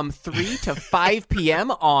from 3 to 5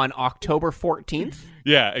 p.m. on October 14th.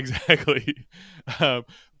 Yeah, exactly.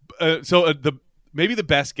 Maybe the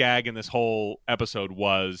best gag in this whole episode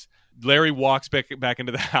was Larry walks back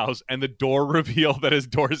into the house and the door reveal that his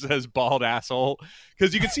door says bald asshole.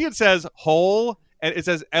 Because you can see it says hole and it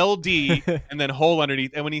says LD and then hole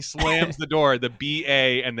underneath. And when he slams the door, the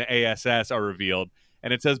BA and the ASS are revealed.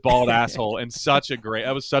 And it says bald asshole. And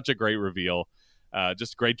that was such a great reveal.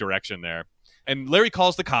 Just great direction there. And Larry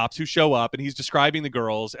calls the cops who show up and he's describing the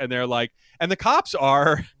girls. And they're like, and the cops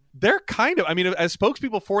they're kind of, I mean, as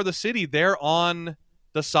spokespeople for the city, they're on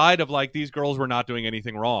the side of like, these girls were not doing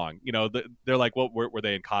anything wrong. You know, they're like, what were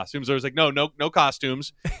they in costumes? I was like, no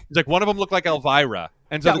costumes. He's like, one of them looked like Elvira.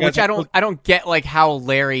 And so which I don't get like how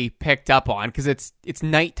Larry picked up on because it's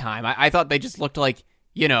nighttime. I thought they just looked like,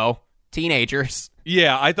 teenagers.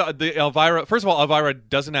 Yeah, I thought the Elvira. First of all, Elvira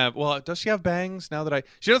doesn't have. Well, does she have bangs?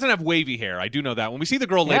 She doesn't have wavy hair. I do know that. When we see the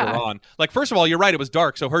girl later on, like first of all, you're right. It was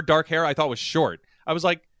dark, so her dark hair I thought was short. I was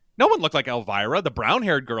like, no one looked like Elvira. The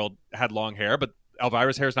brown-haired girl had long hair, but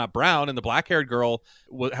Elvira's hair is not brown, and the black-haired girl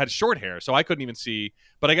had short hair, so I couldn't even see.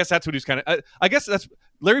 But I guess that's what he's kind of. I guess that's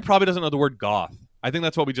Larry probably doesn't know the word goth. I think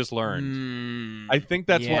that's what we just learned. I think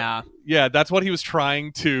that's that's what he was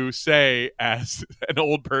trying to say as an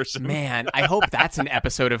old person. Man, I hope that's an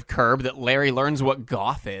episode of Curb that Larry learns what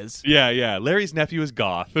goth is. Yeah. Larry's nephew is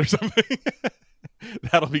goth or something.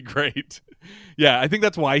 That'll be great. Yeah, I think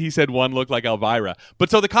that's why he said one looked like Elvira.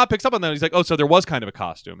 But so the cop picks up on that and he's like, oh, so there was kind of a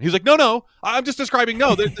costume. He's like, no, I'm just describing,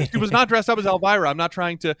 she was not dressed up as Elvira. I'm not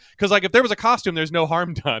trying to, because like if there was a costume, there's no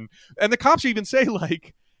harm done. And the cops even say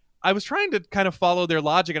like, I was trying to kind of follow their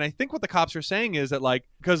logic, and I think what the cops are saying is that, like,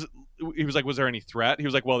 because he was like, was there any threat? He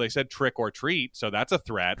was like, well, they said trick or treat, so that's a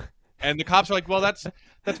threat. And the cops are like, well, that's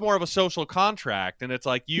more of a social contract, and it's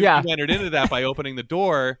like you entered into that by opening the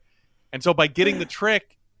door, and so by getting the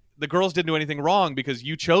trick, the girls didn't do anything wrong because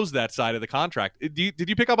you chose that side of the contract. Did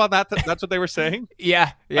you pick up on that? That's what they were saying?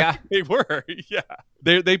 Yeah. They were, yeah.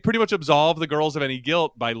 They pretty much absolved the girls of any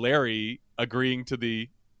guilt by Larry agreeing to the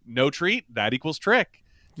no treat, that equals trick.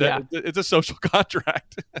 It's a social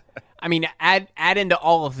contract. I mean, add into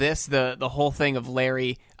all of this the whole thing of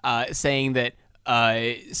Larry saying that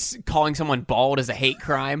calling someone bald is a hate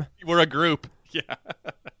crime. We're a group. Yeah.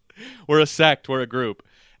 We're a sect. We're a group.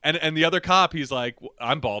 And the other cop, he's like,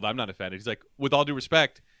 I'm bald. I'm not offended. He's like, with all due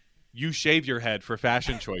respect, you shave your head for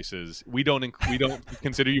fashion choices. We don't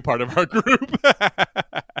consider you part of our group.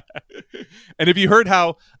 And if you heard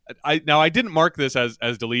how I didn't mark this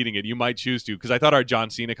as deleting it, you might choose to, because I thought our John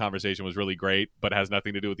Cena conversation was really great, but has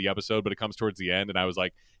nothing to do with the episode, but it comes towards the end, and I was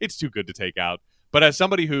like, it's too good to take out. But as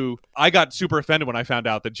somebody who, I got super offended when I found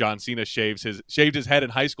out that John Cena shaved his head in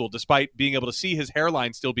high school, despite being able to see his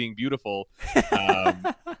hairline still being beautiful.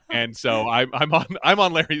 And so I'm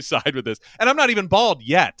on Larry's side with this, and I'm not even bald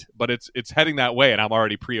yet, but it's heading that way, and I'm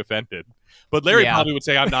already pre-offended. But Larry Yeah. probably would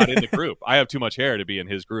say, I'm not in the group. I have too much hair to be in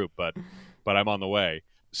his group, but I'm on the way.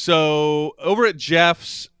 So over at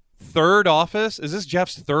Jeff's third office, is this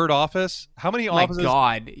Jeff's third office? How many My offices?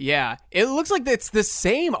 God, yeah. It looks like it's the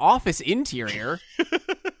same office interior.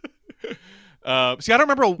 See, I don't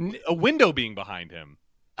remember a window being behind him.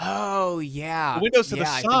 Oh, yeah. The windows to Yeah, the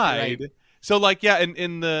I think you're side. right. So like, yeah,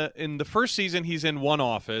 in the first season he's in one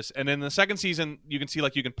office, and in the second season you can see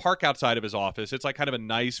like you can park outside of his office. It's like kind of a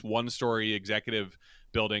nice one-story executive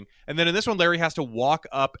building. And then in this one Larry has to walk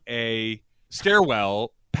up a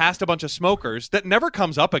stairwell past a bunch of smokers that never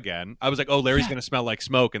comes up again. I was like, oh, Larry's going to smell like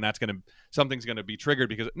smoke, and something's going to be triggered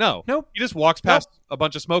because no, Nope. he just walks past a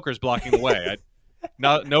bunch of smokers blocking the way.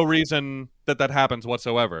 No reason that happens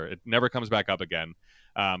whatsoever. It never comes back up again.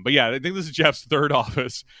 But yeah, I think this is Jeff's third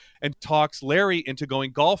office, and talks Larry into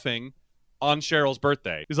going golfing on Cheryl's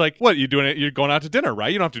birthday. He's like, what, you doing it? You're going out to dinner,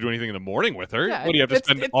 right? You don't have to do anything in the morning with her. Yeah, What do you have to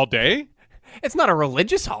spend all day? It's not a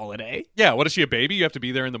religious holiday. Yeah, what is she, a baby? You have to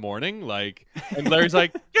be there in the morning? Like, and Larry's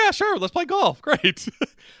like, yeah, sure, let's play golf. Great.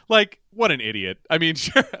 Like, what an idiot. I mean,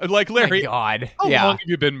 sure, like Larry, My God. how Yeah. long have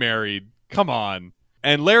you been married? Come on.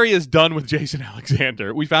 And Larry is done with Jason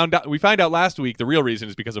Alexander. We found out last week the real reason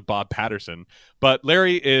is because of Bob Patterson. But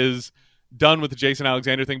Larry is done with the Jason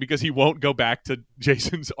Alexander thing because he won't go back to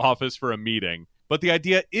Jason's office for a meeting. But the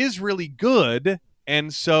idea is really good.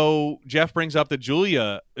 And so Jeff brings up that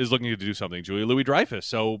Julia is looking to do something, Julia Louis-Dreyfus.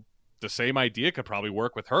 So the same idea could probably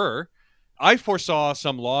work with her. I foresaw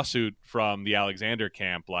some lawsuit from the Alexander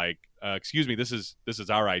camp, like, excuse me, this is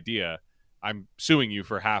our idea. I'm suing you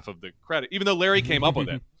for half of the credit, even though Larry came up with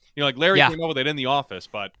it. You know, like Larry came up with it in the office,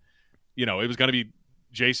 but it was going to be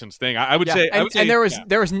Jason's thing. I would say, and there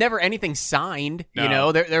was never anything signed. No. You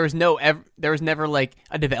know, there was never like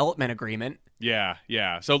a development agreement. Yeah.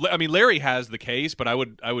 So I mean, Larry has the case, but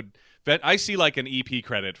I see like an EP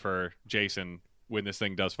credit for Jason when this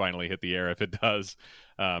thing does finally hit the air, if it does,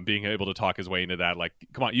 being able to talk his way into that. Like,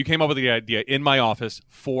 come on, you came up with the idea in my office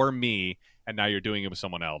for me, and now you're doing it with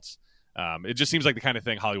someone else. It just seems like the kind of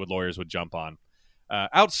thing Hollywood lawyers would jump on.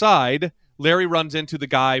 Outside, Larry runs into the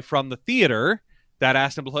guy from the theater that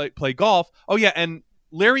asked him to play golf. Oh, yeah, and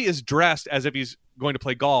Larry is dressed as if he's going to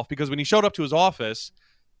play golf because when he showed up to his office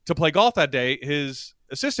to play golf that day, his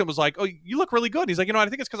assistant was like, oh, you look really good. And he's like, I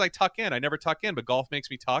think it's because I tuck in. I never tuck in, but golf makes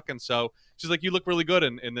me tuck. And so she's like, you look really good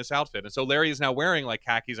in this outfit. And so Larry is now wearing like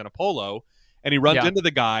khakis and a polo, and he runs into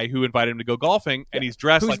the guy who invited him to go golfing, and he's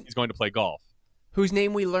dressed like he's going to play golf. Whose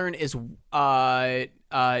name we learn is Donald,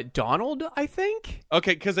 I think.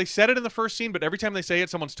 Okay, because they said it in the first scene, but every time they say it,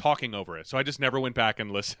 someone's talking over it. So I just never went back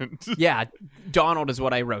and listened. Yeah, Donald is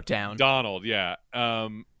what I wrote down. Donald, yeah.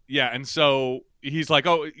 Yeah, and so he's like,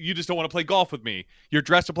 oh, you just don't want to play golf with me. You're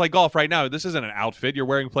dressed to play golf right now. This isn't an outfit. You're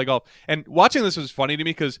wearing to play golf. And watching this was funny to me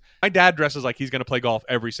because my dad dresses like he's going to play golf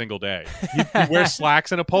every single day. He wears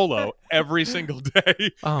slacks and a polo every single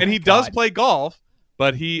day. Oh, and he does play golf.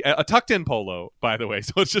 But a tucked-in polo, by the way.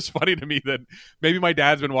 So it's just funny to me that maybe my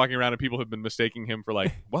dad's been walking around and people have been mistaking him for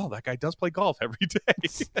like, well, that guy does play golf every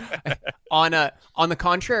day. On the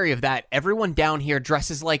contrary of that, everyone down here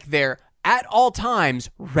dresses like they're at all times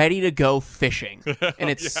ready to go fishing, and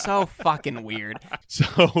it's so fucking weird.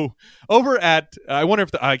 So over at, I wonder if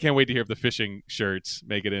I can't wait to hear if the fishing shirts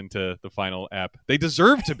make it into the final ep. They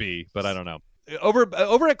deserve to be, but I don't know.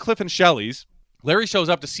 Over at Cliff and Shelley's, Larry shows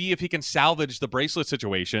up to see if he can salvage the bracelet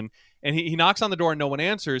situation, and he knocks on the door and no one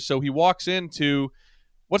answers, so he walks into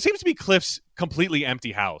what seems to be Cliff's completely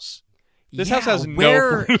empty house. This house has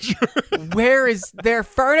no furniture. Where is their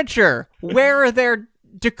furniture? Where are their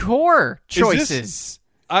decor choices?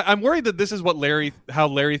 I'm worried that this is how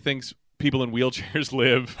Larry thinks people in wheelchairs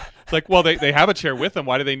live. It's like, well, they have a chair with them.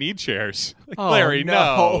 Why do they need chairs? Like, Larry,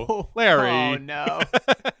 no. Larry. Oh, no.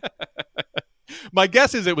 My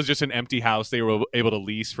guess is it was just an empty house they were able to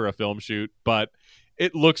lease for a film shoot, but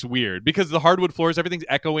it looks weird because the hardwood floors, everything's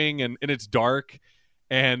echoing and it's dark.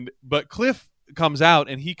 But Cliff comes out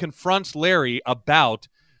and he confronts Larry about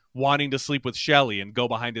wanting to sleep with Shelley and go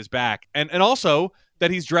behind his back. And also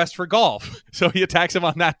that he's dressed for golf. So he attacks him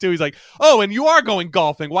on that too. He's like, oh, and you are going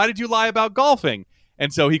golfing. Why did you lie about golfing?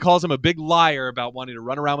 And so he calls him a big liar about wanting to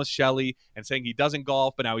run around with Shelley and saying he doesn't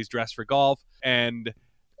golf, but now he's dressed for golf. And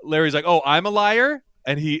Larry's like, oh, I'm a liar?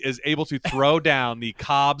 And he is able to throw down the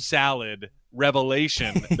Cobb salad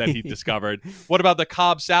revelation that he discovered. What about the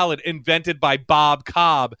Cobb salad invented by Bob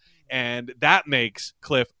Cobb? And that makes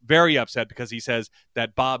Cliff very upset because he says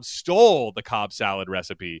that Bob stole the Cobb salad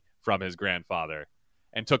recipe from his grandfather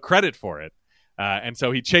and took credit for it. And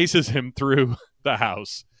so he chases him through the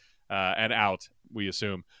house and out. we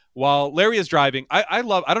assume. While Larry is driving, I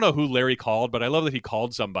don't know who Larry called, but I love that he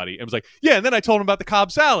called somebody and was like, yeah, and then I told him about the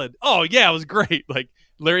Cobb salad. Oh, yeah, it was great. Like,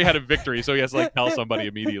 Larry had a victory, so he has to like tell somebody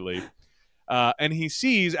immediately. And he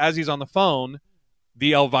sees, as he's on the phone,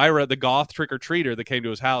 the Elvira, the goth trick-or-treater that came to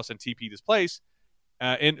his house and TP'd his place,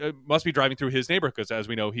 and must be driving through his neighborhood because, as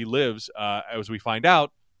we know, he lives, as we find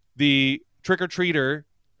out, the trick-or-treater,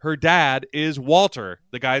 her dad, is Walter,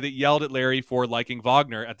 the guy that yelled at Larry for liking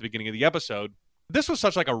Wagner at the beginning of the episode. This was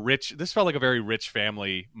such like this felt like a very rich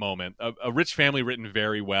family moment, a rich family written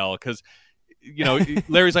very well, because, you know,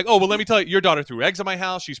 Larry's like, oh, well, let me tell you, your daughter threw eggs at my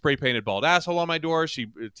house. She spray painted bald asshole on my door. She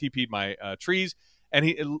TP'd my trees.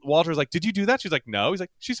 And Walter's like, did you do that? She's like, no. He's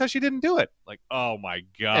like, she says she didn't do it. Like, oh my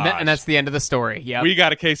God. And that's the end of the story. Yeah. We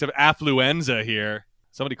got a case of affluenza here.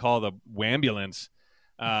 Somebody call the wambulance.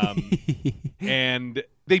 And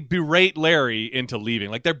they berate Larry into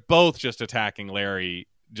leaving. Like, they're both just attacking Larry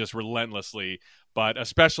just relentlessly, but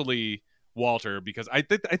especially Walter, because I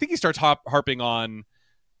think he starts harping on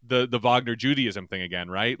the Wagner Judaism thing again,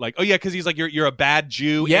 right? Like, oh yeah, because he's like, you're a bad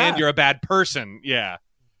Jew and you're a bad person. Yeah.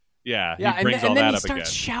 He brings all and then that he up starts again.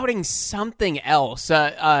 shouting something else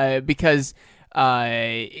because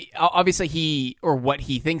obviously he, or what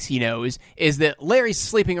he thinks he knows, is that Larry's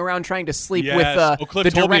sleeping around trying to sleep with Cliff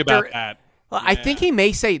the told director. me about that. I think he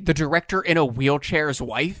may say the director in a wheelchair's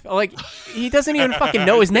wife. Like, he doesn't even fucking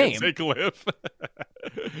know his name. Say Cliff.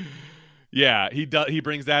 Yeah, he does. He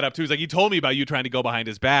brings that up too. He's like, he told me about you trying to go behind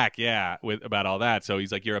his back. Yeah, about all that. So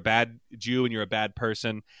he's like, you're a bad Jew and you're a bad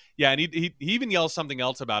person. Yeah, and he even yells something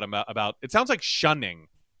else about him about it sounds like shunning,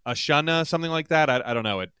 a shunna, something like that. I don't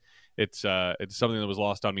know. It's something that was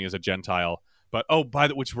lost on me as a Gentile. But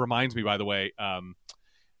which reminds me, by the way,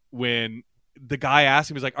 when the guy asked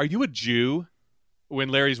him, he's like, are you a Jew? When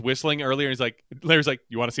Larry's whistling earlier, Larry's like,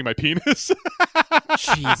 you want to see my penis?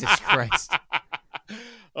 Jesus Christ.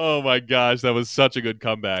 Oh my gosh, that was such a good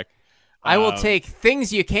comeback. I will take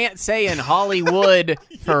things you can't say in Hollywood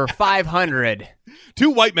for 500.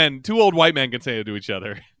 Two old white men can say it to each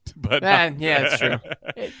other. But yeah, it's true.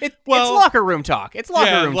 It's locker room talk. It's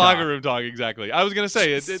locker room talk, exactly. I was going to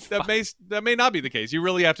say that may not be the case. You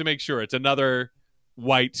really have to make sure it's another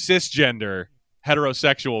white cisgender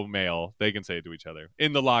heterosexual male. They can say it to each other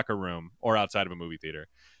in the locker room or outside of a movie theater.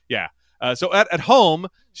 Yeah. So at home,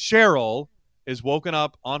 Cheryl is woken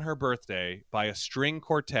up on her birthday by a string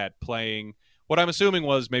quartet playing what I'm assuming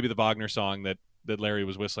was maybe the Wagner song that Larry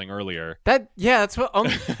was whistling earlier. That's what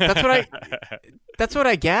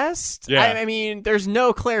I guessed. Yeah. I mean, there's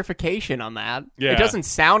no clarification on that. Yeah. It doesn't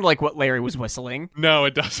sound like what Larry was whistling. No,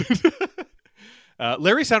 it doesn't.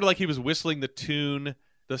 Larry sounded like he was whistling the tune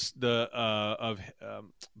of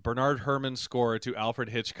Bernard Herrmann's score to Alfred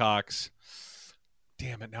Hitchcock's.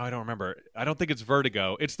 Damn it! Now I don't remember. I don't think it's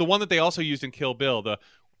Vertigo. It's the one that they also used in Kill Bill.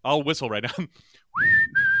 I'll whistle right now.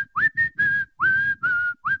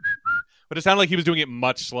 But it sounded like he was doing it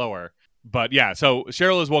much slower. But yeah, so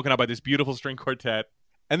Cheryl is woken up by this beautiful string quartet,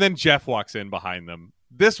 and then Jeff walks in behind them.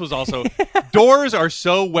 This was also doors are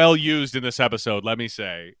so well used in this episode. Let me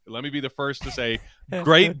be the first to say,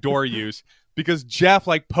 great door use, because Jeff,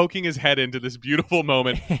 like, poking his head into this beautiful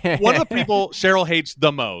moment. One of the people Cheryl hates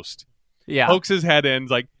the most. Yeah, pokes his head in,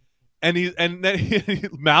 like, and then he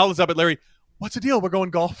mouths up at Larry, "What's the deal? We're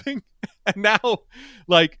going golfing." And now,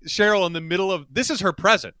 like, Cheryl in the middle of this is her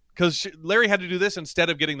present, because Larry had to do this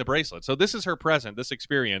instead of getting the bracelet. So this is her present, this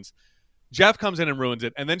experience. Jeff comes in and ruins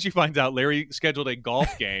it, and then she finds out Larry scheduled a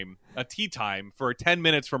golf game, a tee time, for 10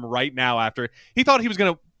 minutes from right now. After he thought he was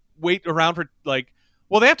going to wait around for, like,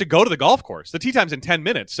 well, they have to go to the golf course. The tee time's in 10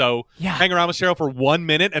 minutes, so hang around with Cheryl for 1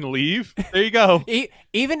 minute and leave. There you go.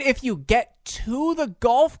 Even if you get to the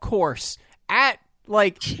golf course at,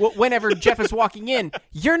 like, whenever Jeff is walking in,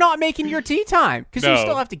 you're not making your tee time, because you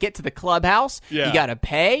still have to get to the clubhouse. Yeah. You got to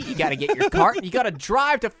pay. You got to get your cart. You got to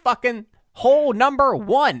drive to fucking hole number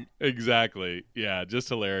 1. Exactly. Yeah, just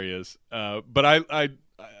hilarious. But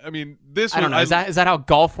I mean, this. I don't know. Is that how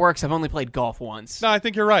golf works? I've only played golf once. No, I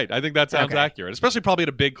think you're right. I think that sounds accurate, especially probably at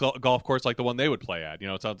a big golf course like the one they would play at. You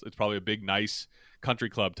know, it's probably a big, nice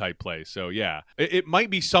country club type place. So yeah, it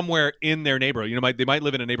might be somewhere in their neighborhood. You know, they might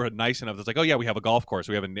live in a neighborhood nice enough that's like, oh yeah, we have a golf course.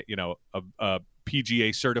 We have a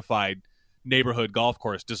PGA certified neighborhood golf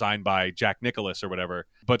course designed by Jack Nicklaus or whatever.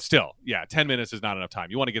 But still, yeah, 10 minutes is not enough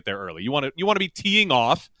time. You want to get there early. You want to be teeing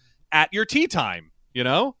off at your tee time. You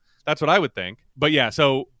know. That's what I would think. But yeah,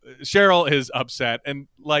 so Cheryl is upset. And,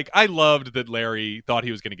 like, I loved that Larry thought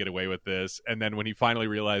he was going to get away with this. And then when he finally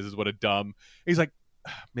realizes what a dumb, he's like,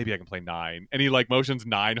 maybe I can play 9. And he, like, motions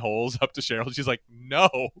 9 holes up to Cheryl. She's like,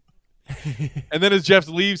 no. And then as Jeff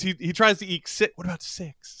leaves, he tries to eat six. What about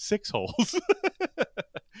six holes?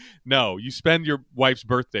 No, you spend your wife's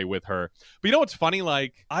birthday with her. But you know what's funny?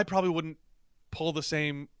 Like, I probably wouldn't pull the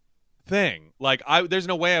same thing. Like, there's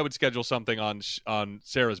no way I would schedule something on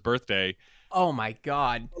Sarah's birthday. Oh my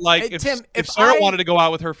God! Like, hey, Tim, if Sarah wanted to go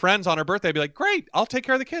out with her friends on her birthday, I'd be like, great, I'll take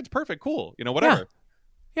care of the kids. Perfect, cool, whatever.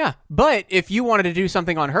 Yeah. But if you wanted to do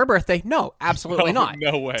something on her birthday, no, absolutely not.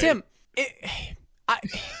 No way, Tim.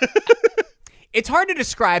 It's hard to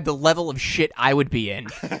describe the level of shit I would be in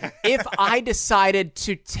if I decided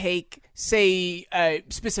to take, say,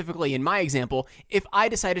 specifically in my example, if I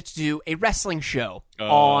decided to do a wrestling show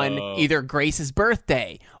on either Grace's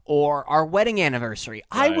birthday or our wedding anniversary.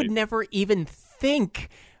 Right. I would never even think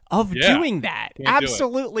of doing that.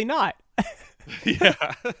 Absolutely not. Yeah.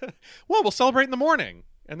 Well, we'll celebrate in the morning,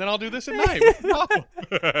 and then I'll do this at night.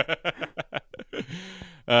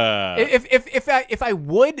 If I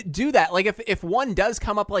would do that, like if one does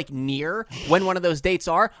come up like near when one of those dates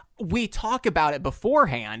are, we talk about it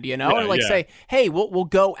beforehand, say, hey, we'll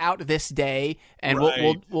go out this day and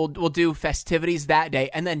we'll do festivities that day,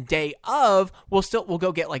 and then day of we'll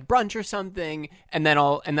go get like brunch or something, and then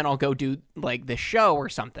I'll go do like the show or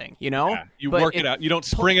something, Yeah, work it out. You don't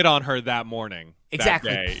spring it on her that morning.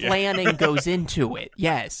 Exactly. That day. Planning goes into it.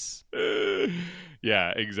 Yes.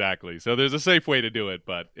 Yeah, exactly. So there's a safe way to do it,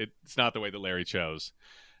 but it's not the way that Larry chose.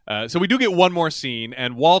 So we do get one more scene,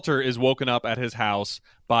 and Walter is woken up at his house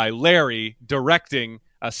by Larry directing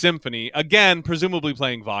a symphony, again, presumably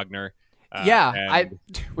playing Wagner. We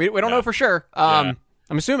don't know for sure. I'm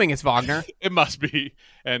assuming it's Wagner. It must be.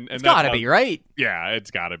 And it's got to be, right? Yeah,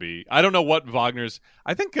 it's got to be. I don't know what Wagner's...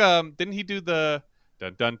 I think, didn't he do the...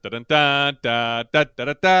 Dun dun dun dun dun dun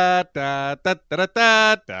dun dun dun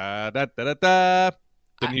dun dun dun dun dun.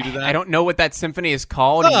 Didn't he do that? I don't know what that symphony is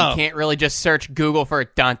called. And you can't really just search Google for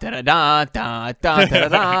dun dun dun dun dun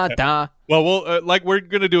dun dun dun. Well, we're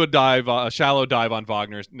gonna do a shallow dive on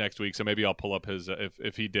Wagner next week. So maybe I'll pull up his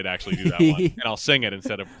if he did actually do that one, and I'll sing it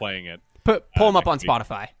instead of playing it. Pull him up on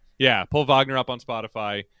Spotify. Yeah, pull Wagner up on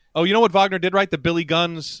Spotify. Oh, you know what Wagner did write? The Billy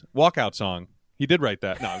Gunn's walkout song. He did write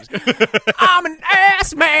that. No, I'm just kidding. I'm an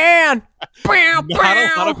ass man. Not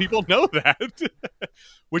a lot of people know that.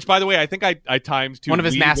 Which, by the way, I think I times two. One of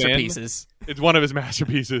his masterpieces. It's one of his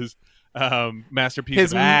masterpieces.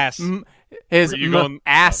 Masterpiece of ass. His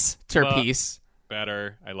ass-terpiece.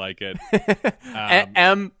 Better. I like it.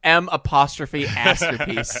 M apostrophe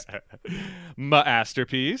asterpiece.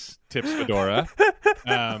 Masterpiece. Tips Fedora.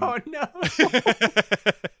 Oh no.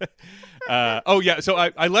 So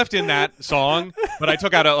I left in that song, but I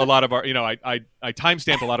took out a lot of our, I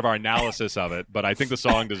timestamped a lot of our analysis of it, but I think the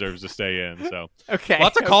song deserves to stay in. So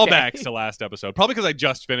lots of callbacks to last episode, probably because I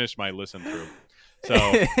just finished my listen through. So,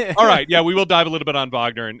 all right. Yeah, we will dive a little bit on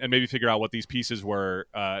Wagner and maybe figure out what these pieces were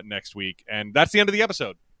next week. And that's the end of the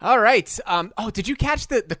episode. All right. Did you catch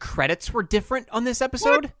the credits were different on this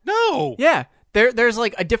episode? What? No. Yeah. There's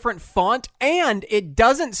like a different font, and it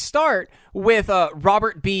doesn't start with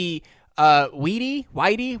Robert B.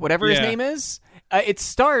 Whitey, whatever his name is. It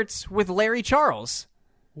starts with Larry Charles.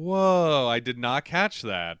 Whoa, I did not catch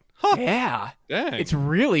that. Huh. Yeah. Dang. It's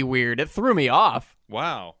really weird. It threw me off.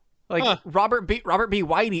 Wow. Like, Robert B.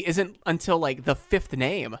 Whitey isn't until, like, the fifth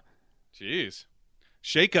name. Jeez.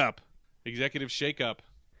 Shake up. Executive shake up.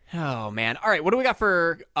 Oh, man. All right, what do we got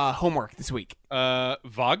for homework this week?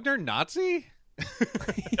 Wagner Nazi?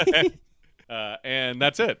 And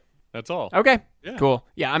that's it. That's all. Okay. Yeah. Cool.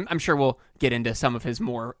 Yeah, I'm sure we'll get into some of his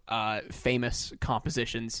more famous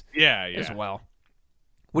compositions as well.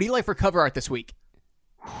 What do you like for cover art this week?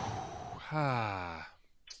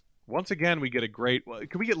 Once again, we get a great...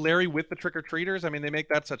 Can we get Larry with the trick-or-treaters? I mean, they make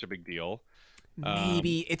that such a big deal.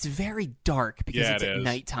 Maybe. It's very dark because it's at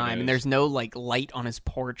nighttime and there's no like light on his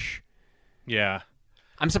porch. Yeah.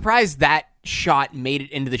 I'm surprised that shot made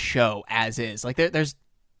it into the show as is. Like,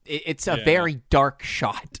 it's a very dark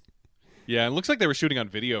shot. Yeah, it looks like they were shooting on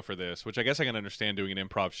video for this, which I guess I can understand doing an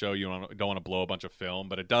improv show. You don't want to blow a bunch of film,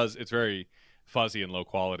 but it's very fuzzy and low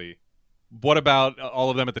quality. What about all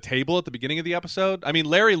of them at the table at the beginning of the episode? I mean,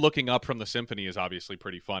 Larry looking up from the symphony is obviously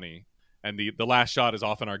pretty funny, and the last shot is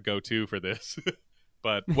often our go-to for this.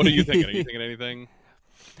 But what are you thinking? Are you thinking anything?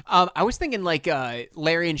 I was thinking like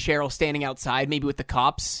Larry and Cheryl standing outside, maybe with the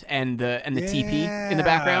cops and the teepee in the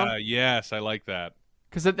background. Yes, I like that.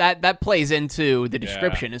 Because that plays into the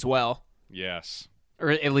description as well. Yes.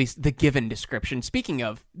 Or at least the given description. Speaking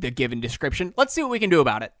of the given description, let's see what we can do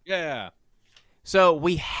about it. Yeah. So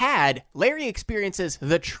we had Larry experiences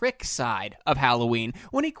the trick side of Halloween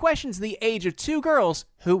when he questions the age of two girls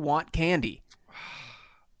who want candy.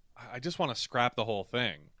 I just want to scrap the whole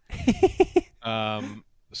thing.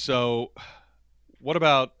 So what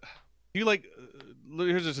about, do you like,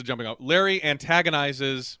 here's just a jumping off. Larry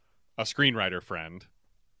antagonizes a screenwriter friend.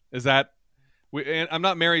 Is that, and I'm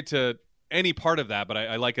not married to any part of that, but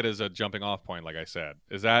I like it as a jumping off point, like I said.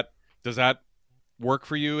 Does that work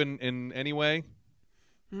for you in any way?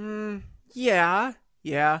 Yeah.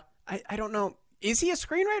 I don't know. Is he a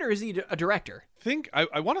screenwriter or is he a director?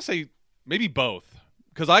 I want to say maybe both,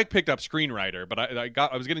 because I picked up screenwriter, but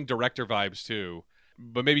I was getting director vibes too.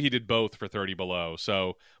 But maybe he did both for 30 Below.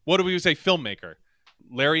 So what do we say? Filmmaker.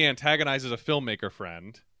 Larry antagonizes a filmmaker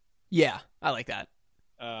friend. Yeah, I like that.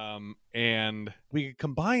 And we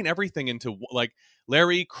combine everything into, like,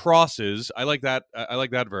 Larry crosses. I like that. I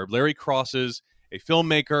like that verb. Larry crosses a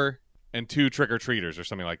filmmaker and two trick-or-treaters or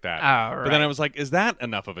something like that. Right. But then I was like, is that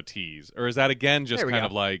enough of a tease? Or is that, again, just kind go.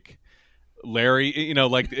 of like Larry,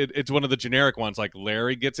 like it's one of the generic ones, like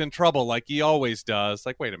Larry gets in trouble like he always does.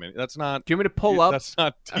 Like, wait a minute, that's not... Do you want me to pull up? That's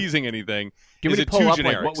not teasing anything. Do you want me to pull up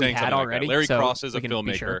like what we had already? Larry crosses a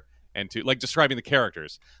filmmaker and two, like, describing the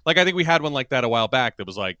characters. Like, I think we had one like that a while back that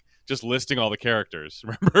was like just listing all the characters.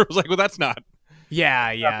 Remember? It was like, well, that's not...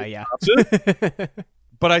 Yeah.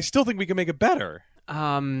 But I still think we can make it better.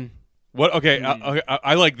 What? Okay,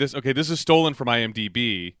 I like this. Okay, this is stolen from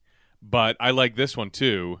IMDb, but I like this one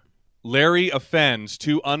too. Larry offends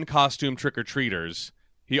two uncostumed trick-or-treaters.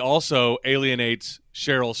 He also alienates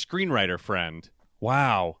Cheryl's screenwriter friend.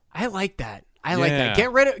 Wow. I like that. I like that.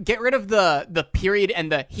 Get rid of the period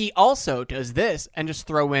and the he also does this and just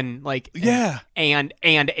throw in like and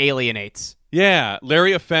alienates. Yeah,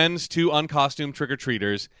 Larry offends two uncostumed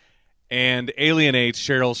trick-or-treaters and alienates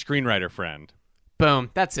Cheryl's screenwriter friend.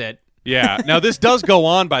 Boom. That's it. Yeah. Now, this does go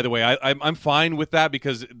on, by the way. I'm fine with that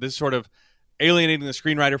because this sort of alienating the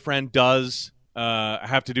screenwriter friend does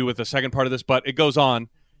have to do with the second part of this, but it goes on.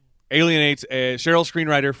 Alienates a Cheryl's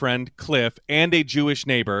screenwriter friend, Cliff, and a Jewish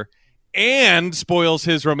neighbor, and spoils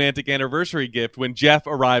his romantic anniversary gift when Jeff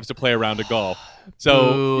arrives to play a round of golf.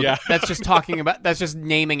 So, ooh, yeah. That's just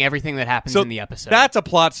naming everything that happens in the episode. That's a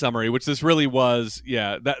plot summary, which this really was.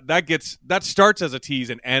 Yeah, that starts as a tease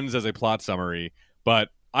and ends as a plot summary, but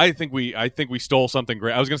I think we stole something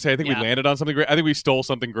great. I was going to say, I think we landed on something great. I think we stole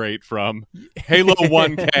something great from Halo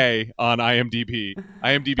 1K on IMDb.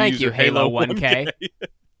 IMDb Thank user you, Halo 1K.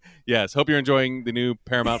 Yes, hope you're enjoying the new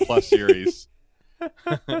Paramount Plus series.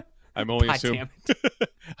 I'm only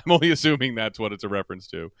assuming that's what it's a reference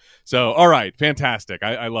to. So, all right, fantastic.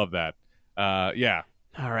 I love that. Yeah.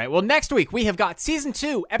 All right. Well, next week we have got Season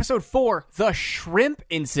 2, Episode 4, The Shrimp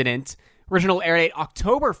Incident. Original air date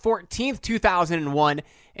October 14th, 2001.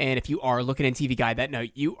 And if you are looking in TV Guide that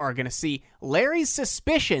note, you are going to see Larry's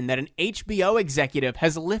suspicion that an HBO executive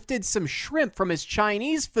has lifted some shrimp from his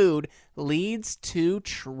Chinese food leads to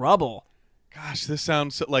trouble. Gosh, this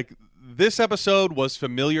sounds like this episode was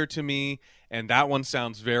familiar to me, and that one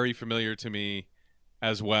sounds very familiar to me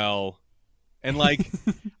as well. And like,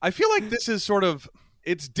 I feel like this is sort of,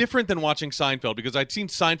 it's different than watching Seinfeld because I'd seen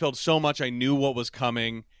Seinfeld so much I knew what was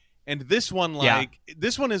coming. And this one,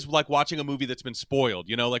 this one is like watching a movie that's been spoiled.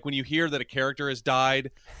 You know, like when you hear that a character has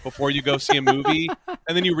died before you go see a movie,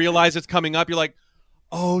 and then you realize it's coming up, you're like,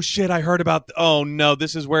 oh shit, I heard about. Oh no,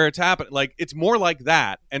 this is where it's happening. Like it's more like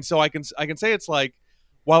that. And so I can say it's like,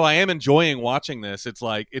 while I am enjoying watching this, it's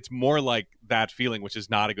like it's more like that feeling, which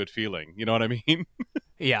is not a good feeling. You know what I mean?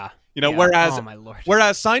 Yeah. You know, whereas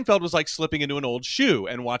Seinfeld was like slipping into an old shoe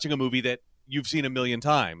and watching a movie that you've seen a million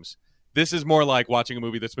times. This is more like watching a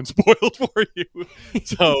movie that's been spoiled for you.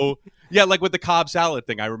 So, yeah, like with the Cobb salad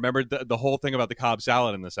thing, I remembered the whole thing about the Cobb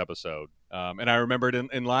salad in this episode. And I remembered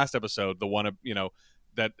in last episode, the one,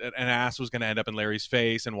 that an ass was going to end up in Larry's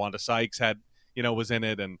face and Wanda Sykes was in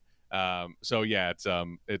it. And so, yeah, it's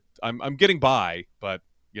I'm getting by, but,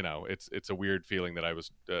 it's a weird feeling that I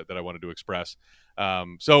wanted to express.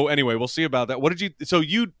 So anyway, we'll see about that. So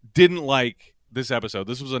you didn't like this episode?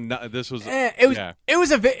 It was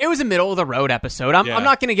a middle of the road episode. I'm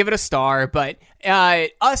not going to give it a star, but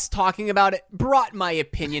us talking about it brought my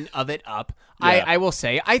opinion of it up. Yeah. I will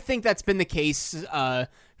say I think that's been the case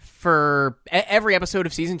for every episode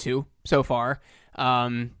of season 2 so far.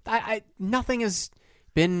 Nothing has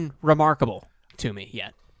been remarkable to me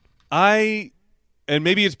yet. And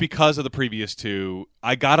maybe it's because of the previous 2.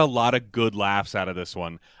 I got a lot of good laughs out of this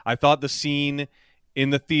one. I thought the scene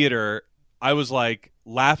in the theater, I was like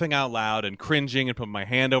laughing out loud and cringing and putting my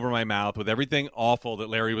hand over my mouth with everything awful that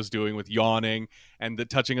Larry was doing with yawning and the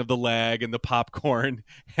touching of the leg and the popcorn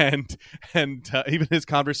and even his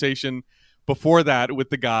conversation before that with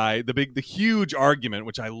the guy, the huge argument,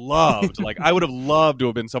 which I loved. Like I would have loved to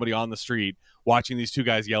have been somebody on the street watching these two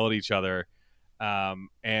guys yell at each other.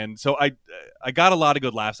 And so I got a lot of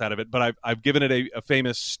good laughs out of it, but I've given it a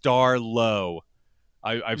famous star low.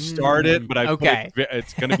 I've started, but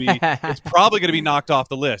it's going to be it's probably going to be knocked off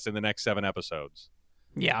the list in the next 7 episodes.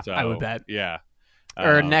 Yeah, So, I would bet. Yeah.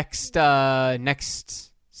 Or next 7,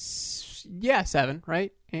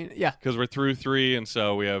 right? Yeah. Because we're through 3, and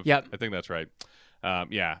so we have. Yep. I think that's right.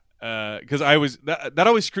 Yeah. Because I was that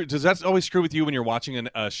always does that always screw with you when you're watching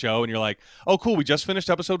a show and you're like, oh cool, we just finished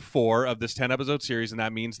episode 4 of this 10 episode series, and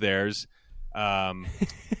that means there's now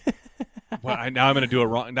I'm going to do it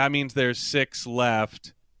wrong. That means there's 6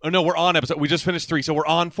 left. Oh no, we're on episode. We just finished 3, so we're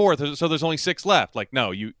on 4. So there's only 6 left. Like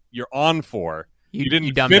no, you're on 4. You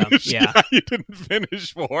didn't finish. Yeah. You didn't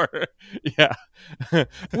finish 4. Yeah.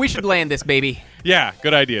 We should land this baby. Yeah,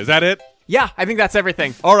 good idea. Is that it? Yeah, I think that's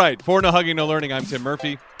everything. All right. For No Hugging, No Learning, I'm Tim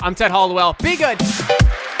Murphy. I'm Ted Hollowell. Be good.